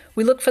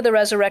 We look for the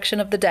resurrection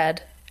of the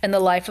dead and the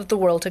life of the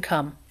world to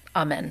come.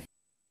 Amen.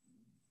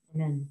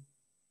 Amen.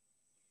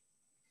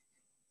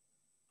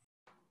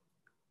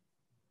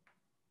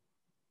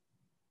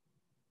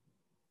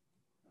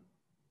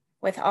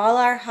 With all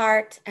our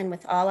heart and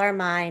with all our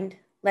mind,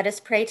 let us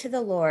pray to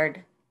the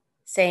Lord,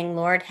 saying,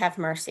 Lord, have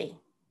mercy.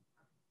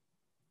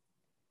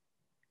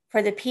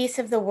 For the peace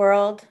of the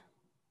world,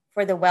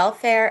 for the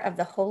welfare of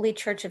the Holy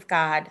Church of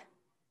God,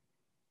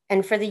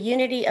 and for the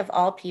unity of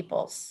all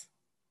peoples,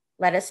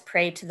 let us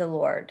pray to the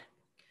Lord.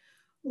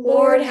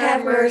 Lord,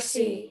 have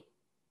mercy.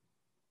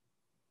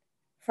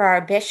 For our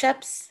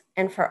bishops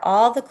and for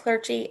all the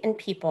clergy and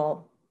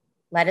people,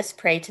 let us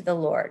pray to the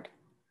Lord.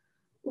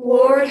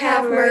 Lord,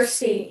 have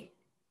mercy.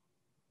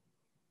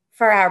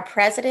 For our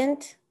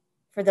president,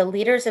 for the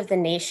leaders of the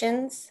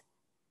nations,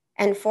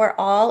 and for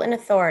all in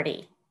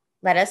authority,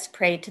 let us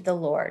pray to the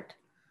Lord.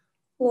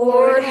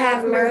 Lord,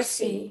 have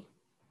mercy.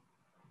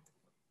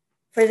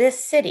 For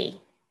this city,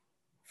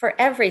 for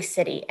every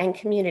city and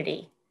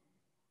community,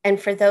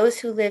 and for those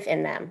who live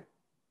in them,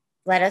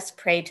 let us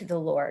pray to the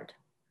Lord.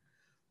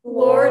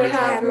 Lord,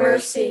 have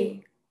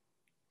mercy.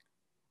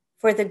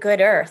 For the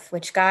good earth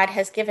which God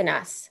has given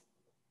us,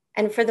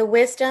 and for the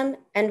wisdom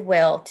and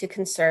will to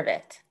conserve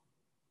it,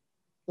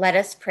 let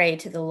us pray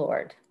to the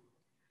Lord.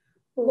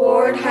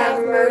 Lord,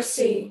 have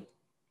mercy.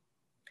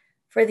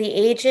 For the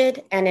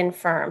aged and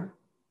infirm,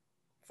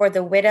 for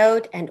the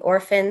widowed and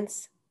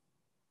orphans,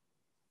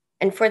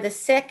 and for the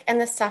sick and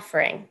the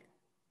suffering,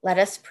 let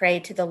us pray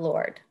to the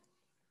Lord.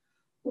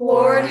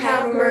 Lord,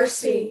 have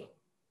mercy.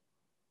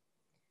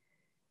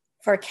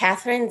 For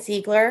Catherine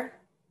Ziegler,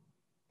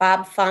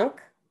 Bob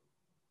Funk,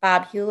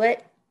 Bob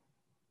Hewlett,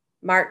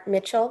 Mart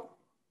Mitchell,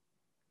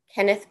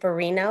 Kenneth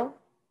Barino,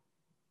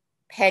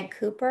 Peg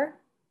Cooper,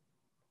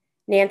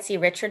 Nancy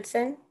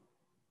Richardson,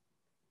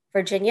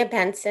 Virginia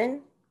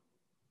Benson,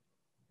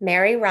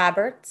 Mary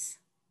Roberts,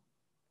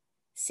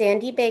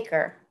 Sandy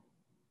Baker,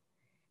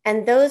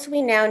 and those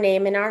we now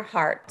name in our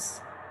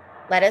hearts,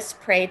 let us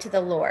pray to the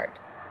Lord.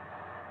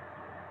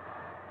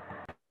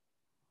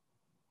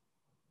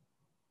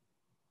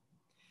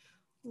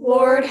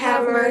 Lord,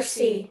 have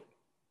mercy.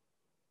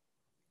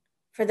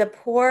 For the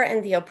poor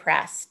and the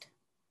oppressed,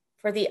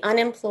 for the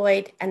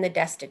unemployed and the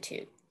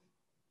destitute,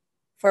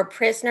 for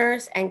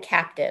prisoners and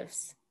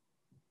captives,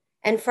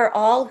 and for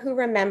all who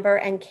remember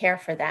and care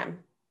for them,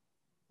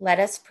 let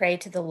us pray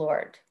to the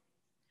Lord.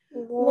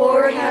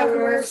 Lord, have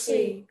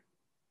mercy.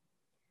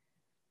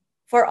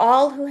 For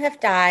all who have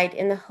died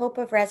in the hope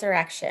of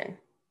resurrection,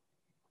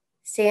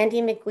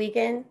 Sandy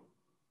McGuigan,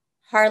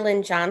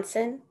 Harlan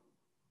Johnson,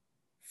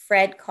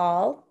 Fred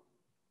Call,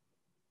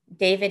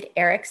 David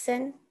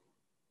Erickson,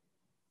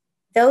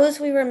 those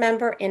we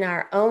remember in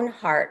our own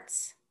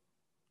hearts,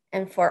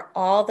 and for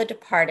all the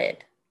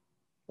departed,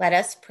 let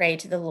us pray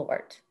to the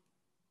Lord.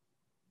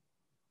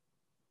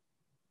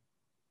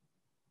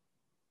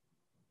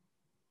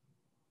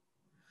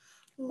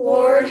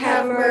 Lord,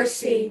 have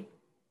mercy.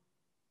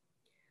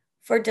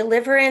 For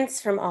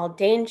deliverance from all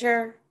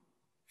danger,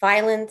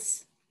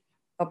 violence,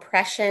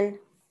 oppression,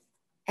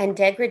 and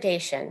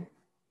degradation,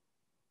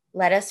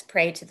 let us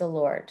pray to the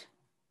Lord.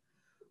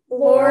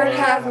 Lord,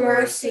 have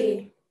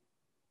mercy.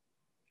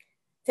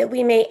 That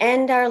we may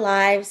end our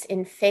lives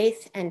in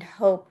faith and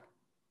hope,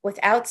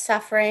 without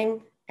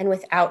suffering and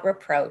without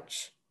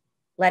reproach.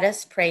 Let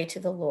us pray to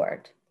the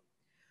Lord.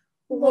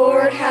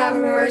 Lord, have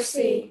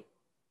mercy.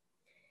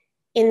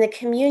 In the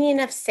communion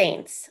of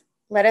saints,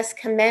 let us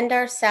commend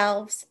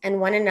ourselves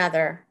and one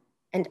another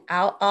and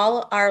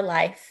all our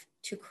life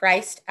to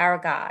Christ our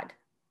God.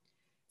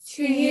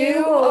 To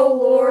you, O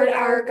Lord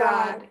our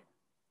God.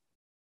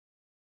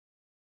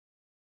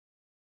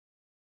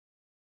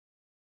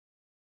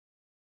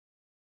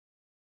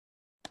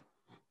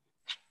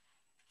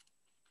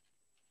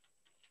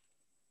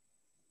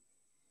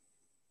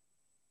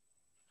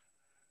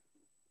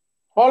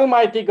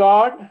 Almighty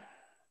God,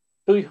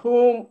 to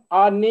whom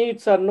our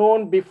needs are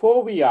known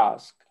before we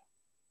ask,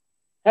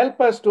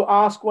 help us to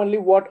ask only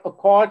what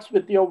accords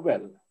with your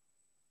will,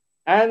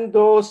 and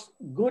those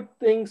good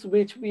things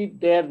which we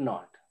dare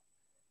not,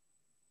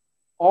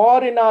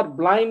 or in our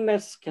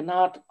blindness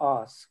cannot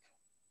ask.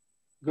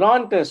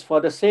 Grant us for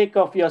the sake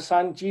of your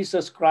Son,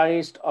 Jesus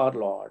Christ, our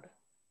Lord.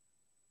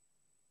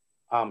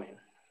 Amen.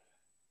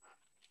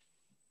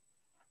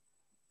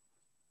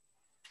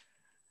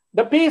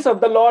 The peace of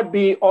the Lord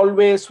be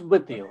always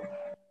with you.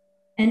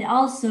 And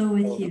also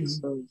with you.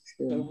 So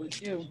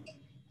with you.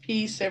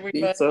 Peace,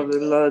 everybody. Peace of the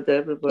Lord,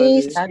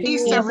 everybody. Peace,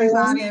 everybody.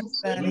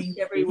 Everybody.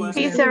 Everyone.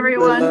 Peace, The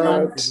everyone.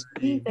 Lord.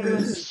 Peace,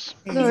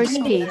 everyone. Lord's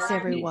peace,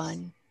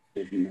 everyone.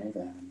 Did you know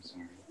that? I'm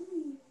sorry.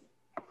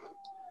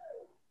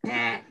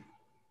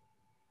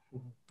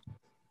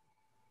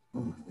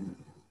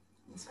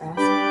 It's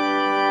fast.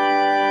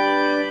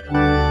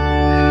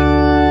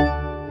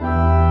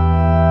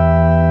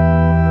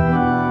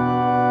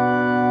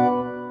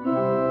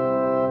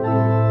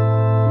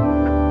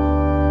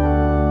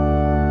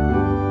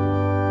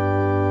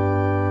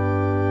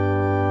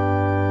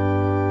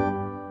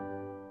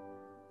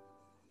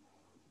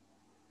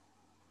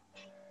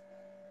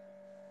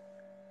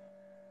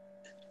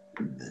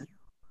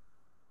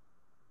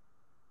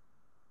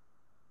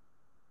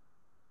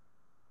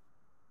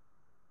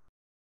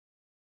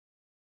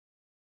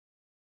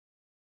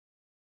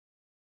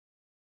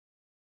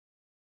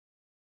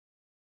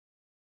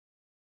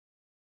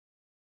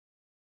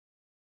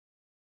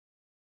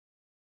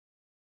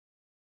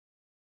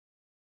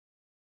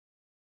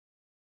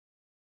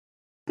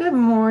 Good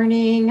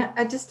morning.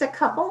 Just a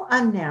couple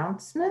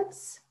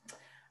announcements.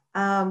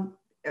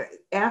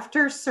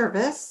 After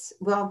service,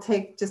 we'll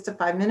take just a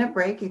 5-minute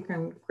break. You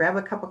can grab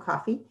a cup of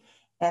coffee.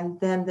 And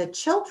then the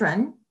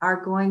children are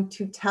going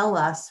to tell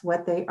us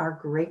what they are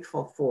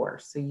grateful for.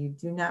 So you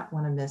do not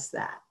want to miss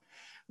that.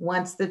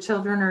 Once the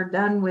children are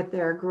done with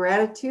their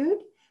gratitude,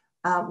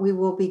 we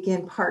will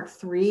begin part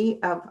 3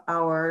 of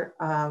our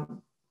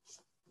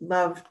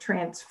Love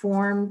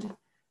Transformed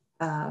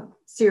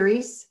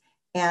series.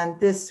 And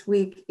this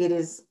week it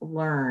is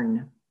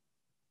Learn.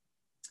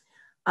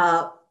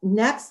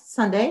 Next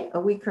Sunday,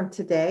 a week from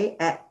today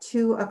at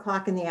 2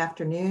 o'clock in the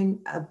afternoon,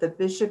 the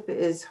bishop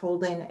is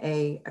holding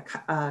a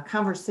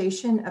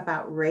conversation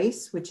about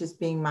race, which is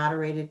being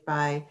moderated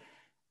by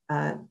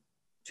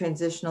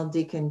transitional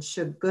deacon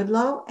Shug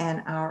Goodlow,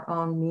 and our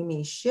own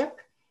Mimi Ship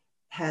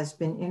has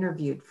been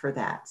interviewed for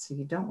that. So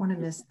you don't want to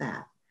miss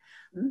that.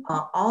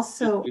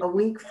 Also, a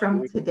week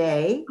from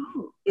today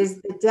is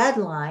the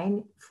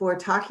deadline for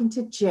talking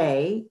to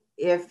Jay.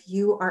 If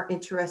you are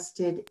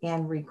interested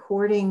in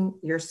recording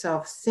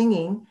yourself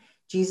singing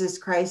Jesus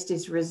Christ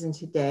is Risen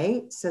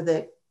Today, so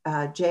that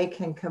Jay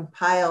can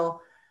compile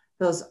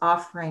those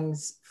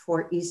offerings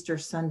for Easter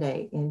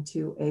Sunday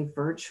into a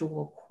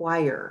virtual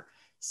choir.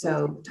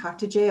 So talk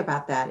to Jay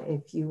about that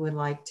if you would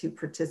like to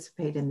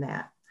participate in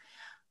that.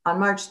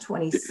 On March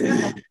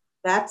 27th,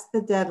 that's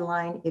the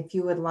deadline if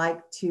you would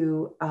like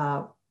to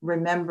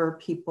remember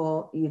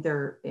people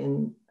either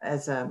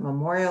as a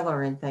memorial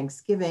or in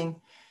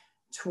Thanksgiving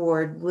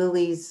toward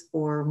lilies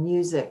or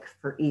music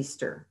for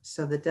Easter.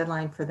 So the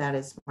deadline for that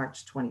is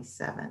March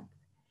 27th.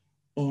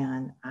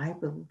 And I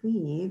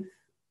believe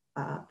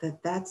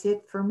that's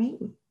it for me.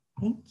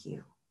 Thank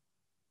you.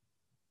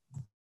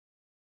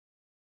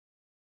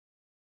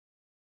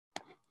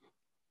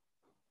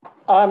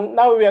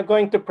 Now we are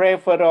going to pray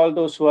for all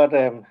those who are,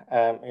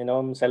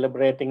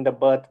 celebrating the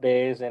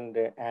birthdays and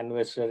the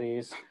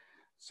anniversaries.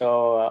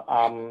 So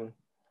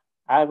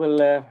I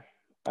will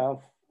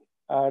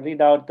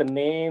read out the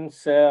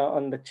names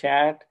on the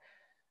chat.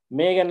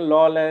 Megan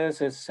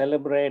Lawless is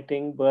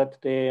celebrating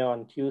birthday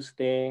on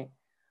Tuesday.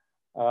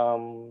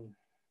 Andrew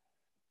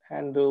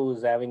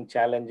is having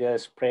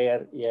challenges,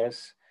 prayer,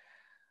 yes.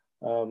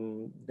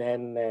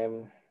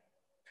 Then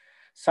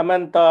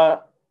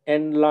Samantha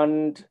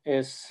Enlund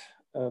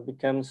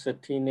becomes a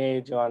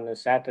teenage on a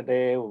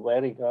Saturday.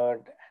 Very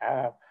good,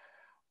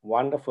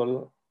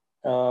 wonderful.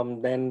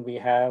 Then we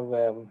have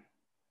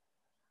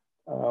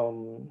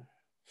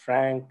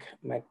Frank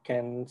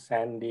McKen,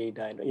 Sandy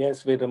died.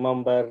 Yes, we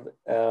remember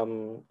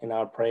in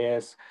our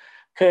prayers.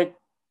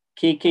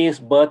 Kiki's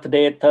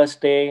birthday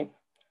Thursday.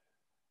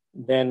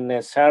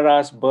 Then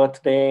Sarah's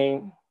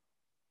birthday.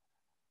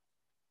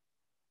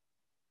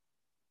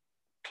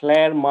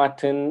 Claire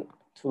Martin,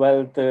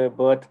 12th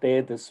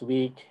birthday this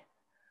week.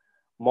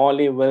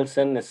 Molly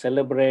Wilson is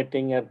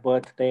celebrating her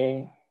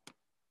birthday.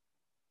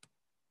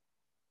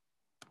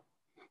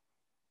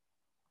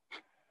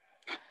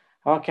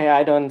 Okay,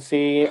 I don't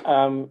see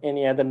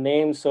any other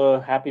names, so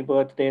happy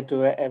birthday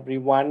to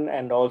everyone.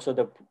 And also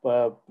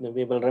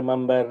we will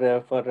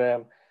remember for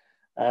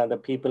the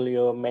people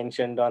you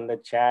mentioned on the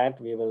chat,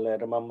 we will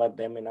remember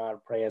them in our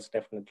prayers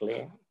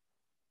definitely.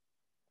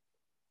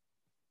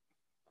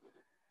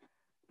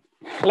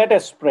 Let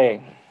us pray.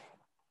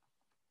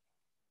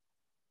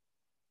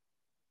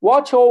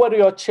 Watch over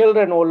your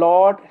children, O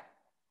Lord,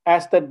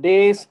 as the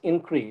days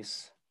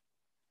increase.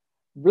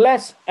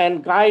 Bless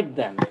and guide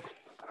them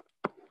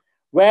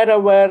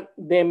wherever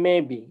they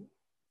may be.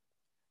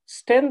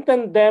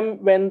 Strengthen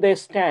them when they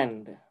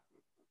stand.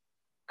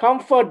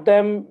 Comfort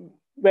them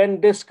when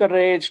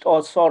discouraged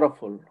or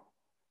sorrowful.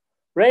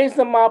 Raise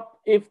them up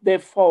if they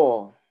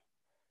fall.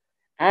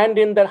 And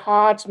in their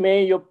hearts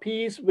may your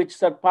peace, which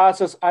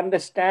surpasses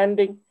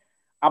understanding,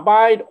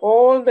 abide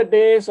all the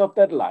days of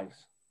their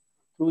lives.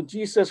 Through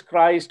Jesus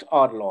Christ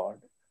our Lord.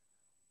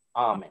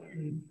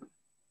 Amen.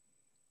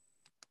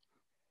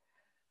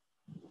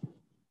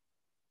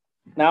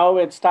 Now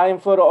it's time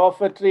for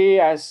offertory,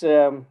 as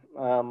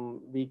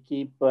we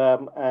keep,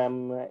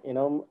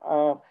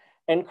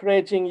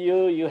 encouraging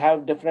you. You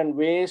have different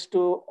ways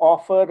to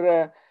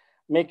offer,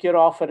 make your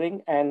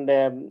offering, and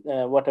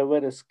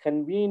whatever is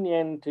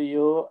convenient to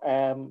you,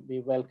 we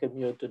welcome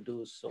you to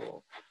do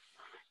so.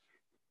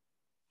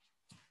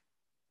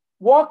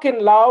 Walk in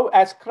love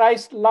as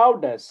Christ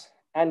loved us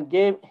and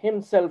gave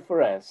himself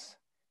for us,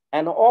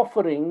 an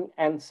offering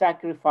and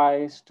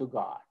sacrifice to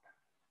God.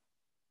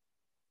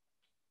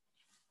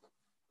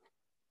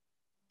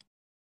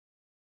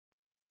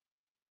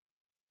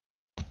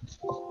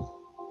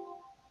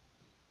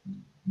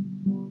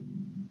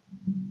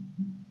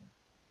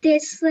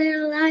 This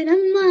little light of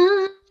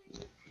mine,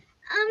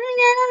 I'm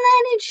gonna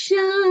let it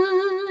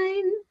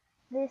shine.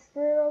 This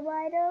little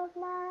light of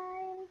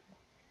mine,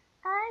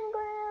 I'm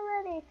gonna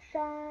let it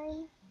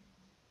shine.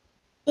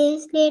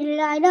 This little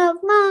light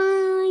of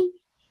mine,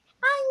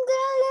 I'm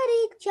gonna let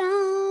it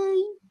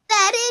shine.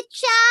 Let it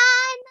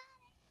shine,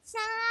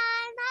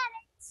 shine, let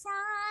it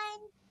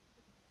shine.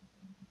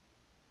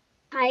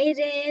 Hide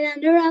it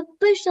under a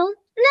bushel,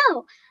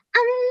 no,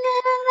 I'm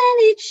gonna let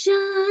it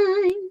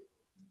shine.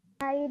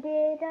 Hide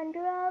it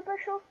under a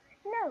bushel,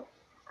 no,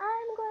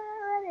 I'm gonna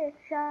let it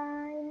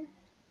shine.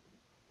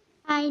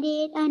 Hide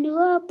it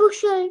under a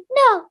bushel,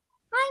 no,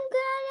 I'm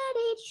gonna let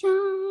it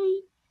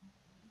shine.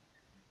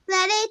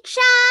 Let it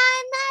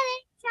shine, let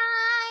it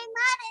shine,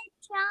 let it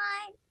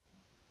shine.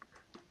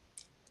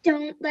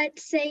 Don't let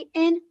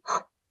Satan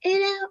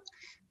it out,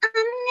 I'm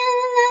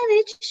gonna let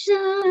it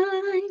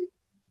shine.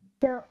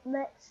 Don't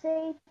let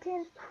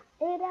Satan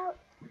it out,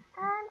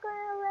 I'm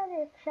gonna let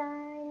it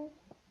shine.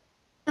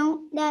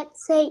 Don't let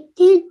Satan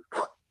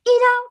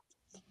it out,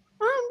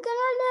 I'm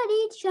gonna let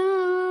it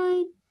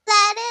shine.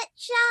 Let it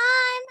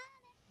shine,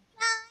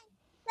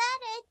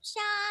 let it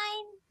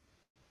shine.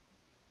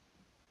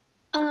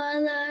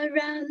 All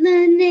around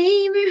the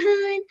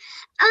neighborhood,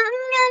 I'm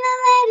gonna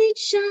let it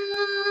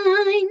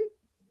shine.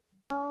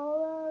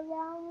 All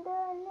around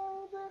the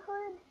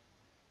neighborhood,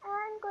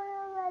 I'm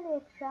gonna let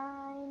it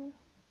shine.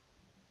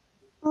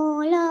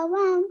 All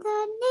around the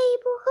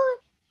neighborhood,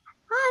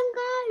 I'm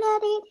gonna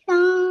let it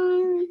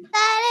shine.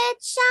 Let it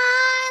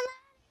shine,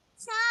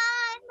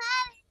 shine,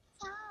 let it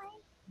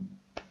shine.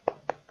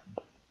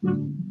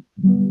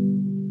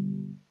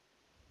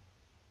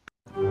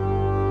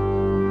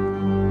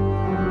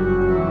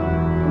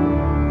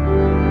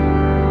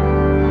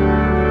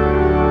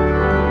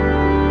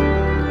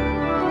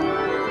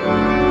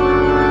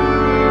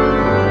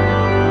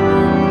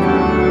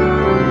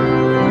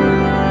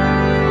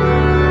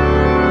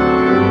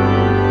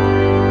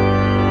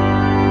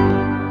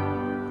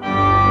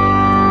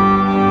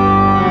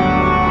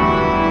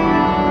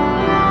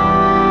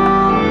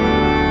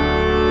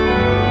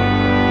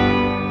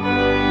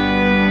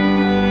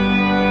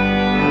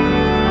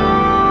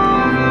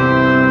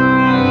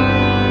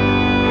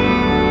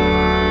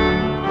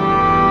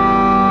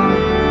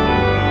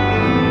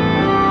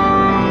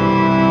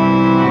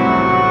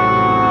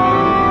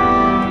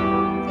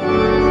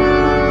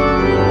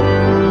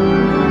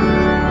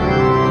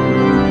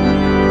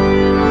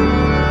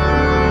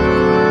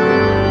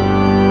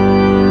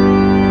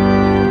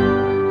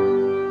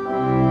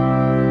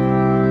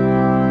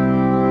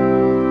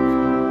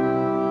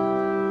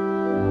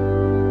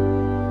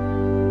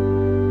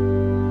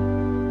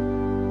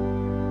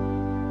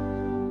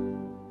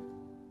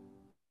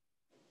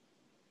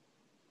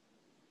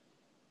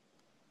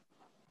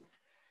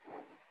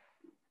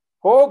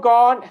 O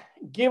God,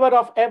 giver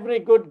of every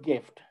good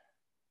gift,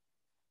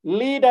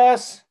 lead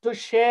us to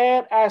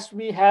share as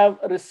we have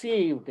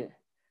received,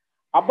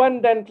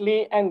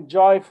 abundantly and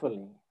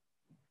joyfully.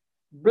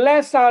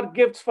 Bless our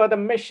gifts for the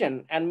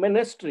mission and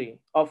ministry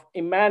of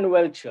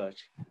Emmanuel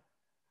Church.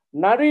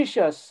 Nourish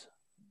us,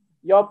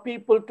 your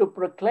people, to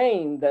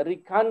proclaim the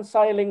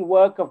reconciling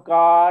work of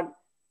God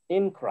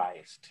in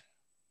Christ.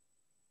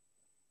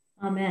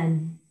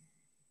 Amen.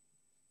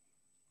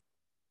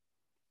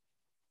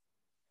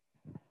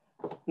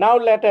 Now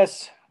let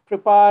us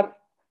prepare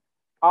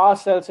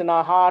ourselves in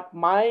our heart,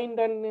 mind,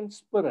 and in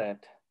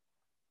spirit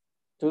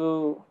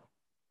to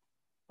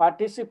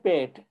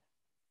participate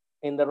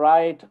in the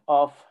rite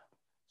of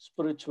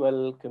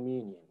spiritual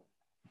communion.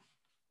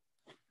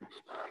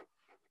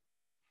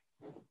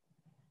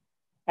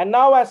 And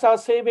now, as our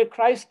Savior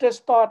Christ has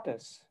taught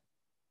us,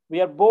 we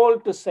are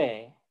bold to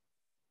say,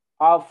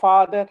 Our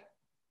Father,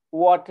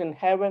 who art in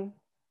heaven,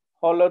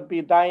 hallowed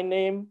be thy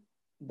name,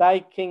 thy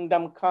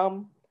kingdom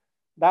come,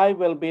 thy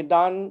will be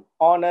done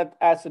on earth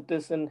as it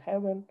is in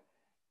heaven.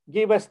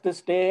 Give us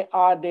this day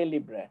our daily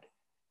bread,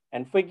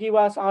 and forgive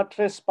us our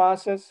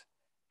trespasses,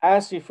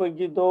 as we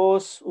forgive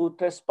those who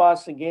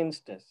trespass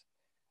against us.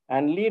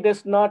 And lead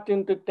us not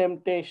into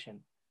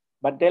temptation,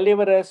 but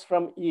deliver us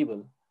from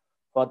evil.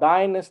 For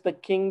thine is the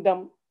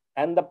kingdom,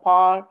 and the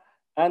power,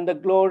 and the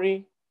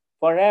glory,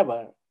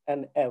 forever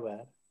and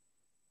ever.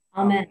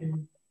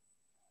 Amen.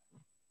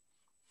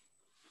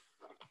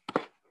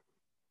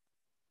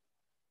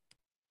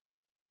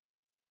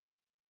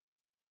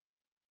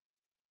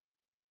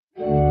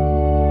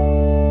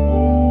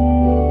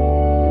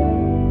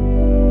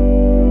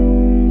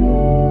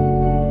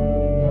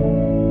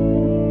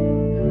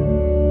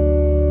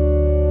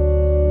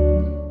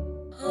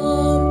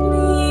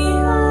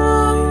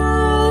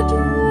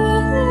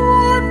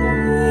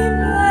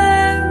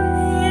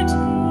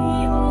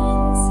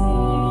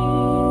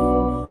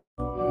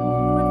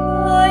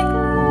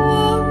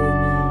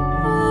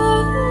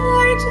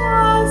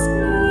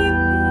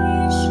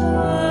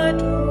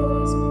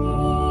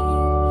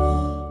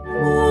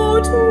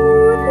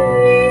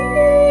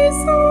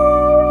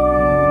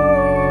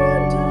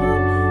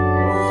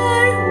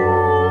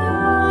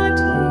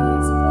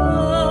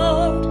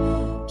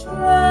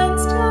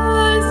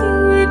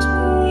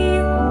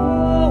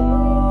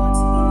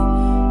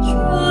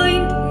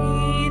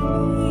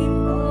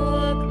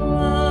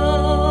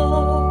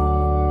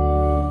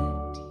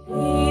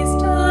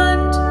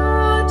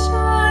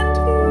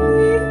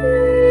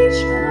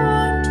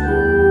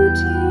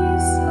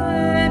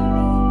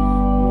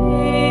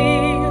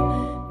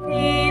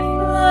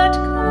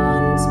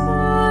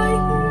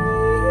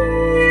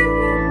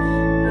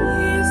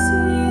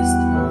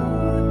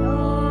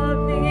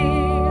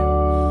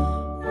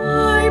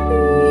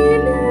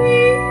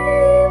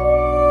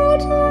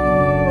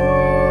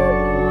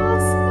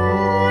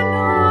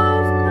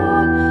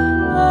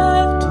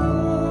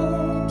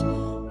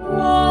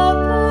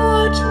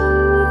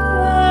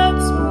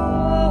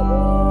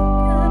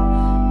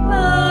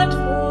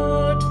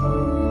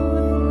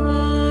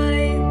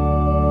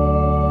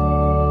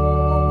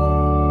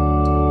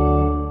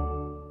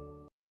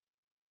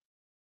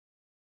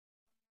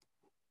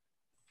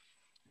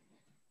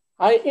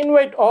 I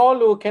invite all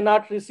who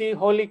cannot receive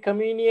Holy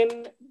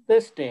Communion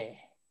this day,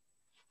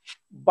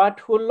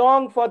 but who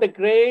long for the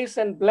grace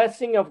and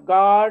blessing of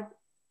God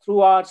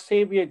through our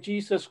Savior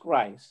Jesus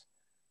Christ,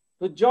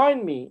 to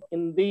join me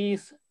in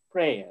these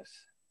prayers.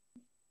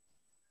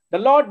 The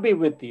Lord be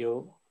with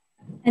you.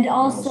 And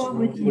also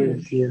with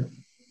you.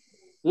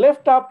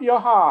 Lift up your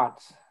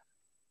hearts.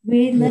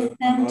 We lift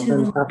them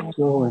to the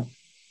Lord.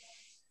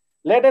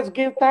 Let us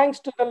give thanks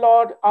to the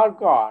Lord our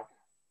God.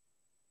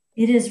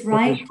 It is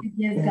right to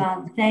give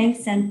God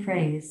thanks and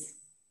praise.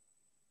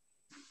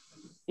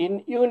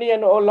 In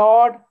union, O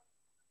Lord,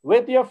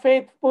 with your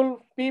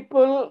faithful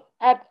people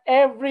at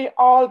every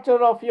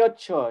altar of your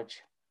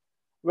church,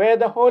 where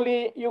the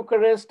Holy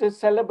Eucharist is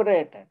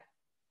celebrated,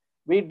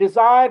 we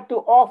desire to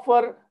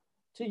offer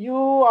to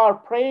you our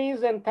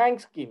praise and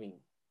thanksgiving.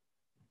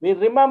 We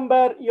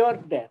remember your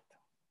death.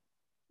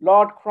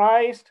 Lord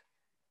Christ,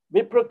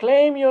 we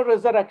proclaim your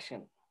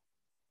resurrection.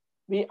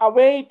 We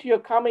await your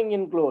coming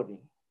in glory.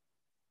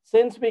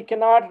 Since we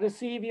cannot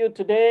receive you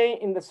today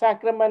in the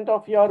sacrament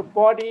of your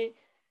body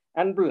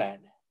and blood,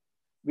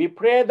 we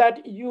pray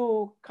that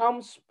you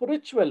come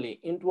spiritually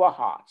into our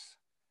hearts.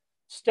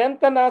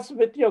 Strengthen us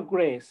with your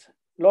grace,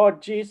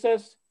 Lord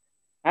Jesus,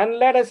 and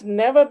let us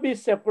never be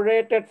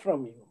separated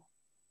from you.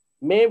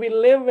 May we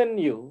live in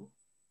you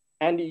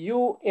and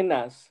you in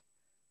us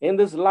in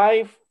this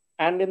life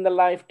and in the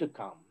life to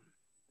come.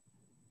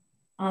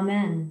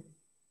 Amen.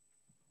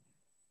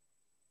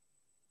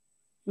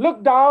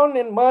 Look down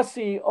in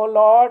mercy, O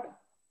Lord,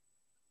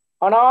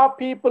 on our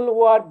people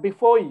who are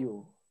before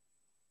you,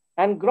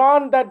 and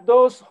grant that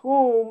those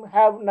whom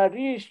have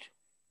nourished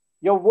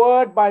your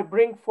word by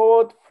bring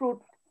forth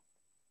fruit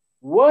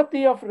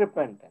worthy of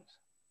repentance,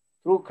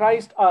 through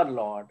Christ our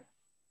Lord.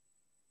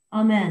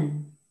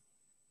 Amen.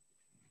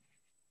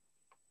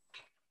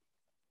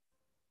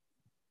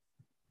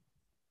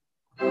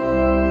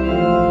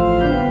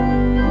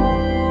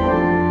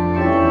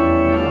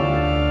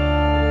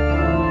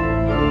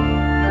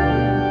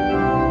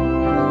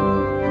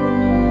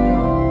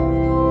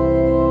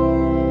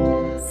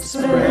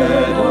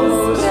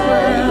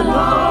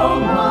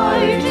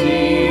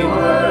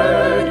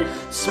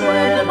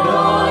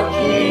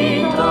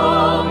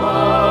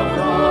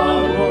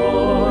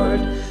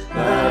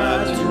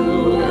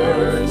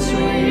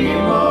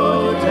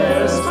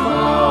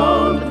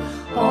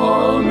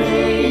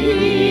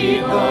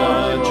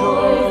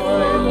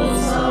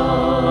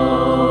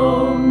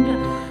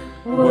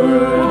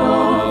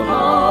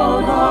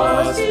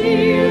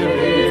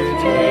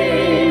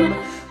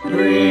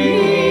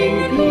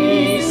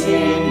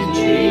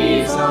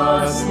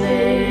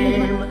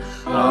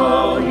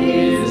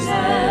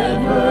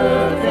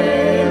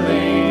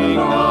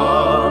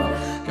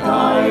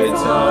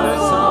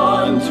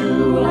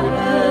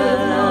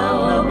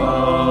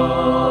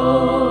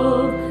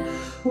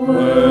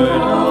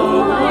 Word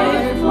of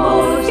life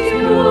most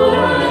pure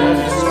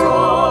and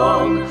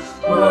strong,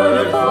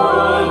 word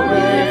for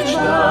which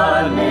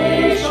the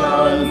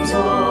nations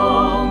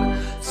long,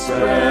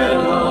 spread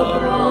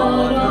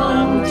abroad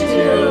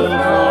until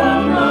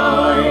the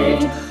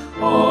night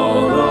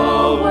all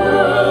the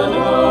world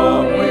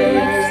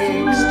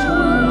awakes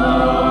tonight.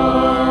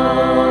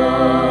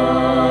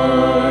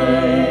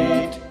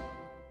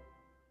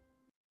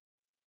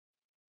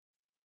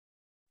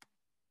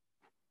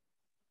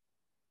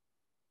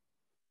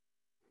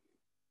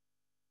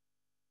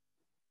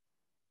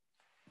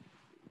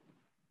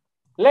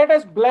 Let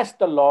us bless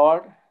the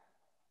Lord.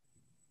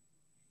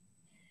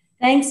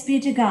 Thanks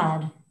be to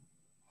God.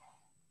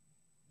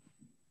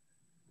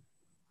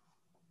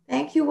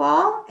 Thank you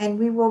all, and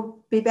we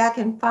will be back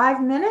in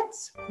 5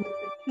 minutes with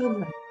the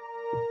children.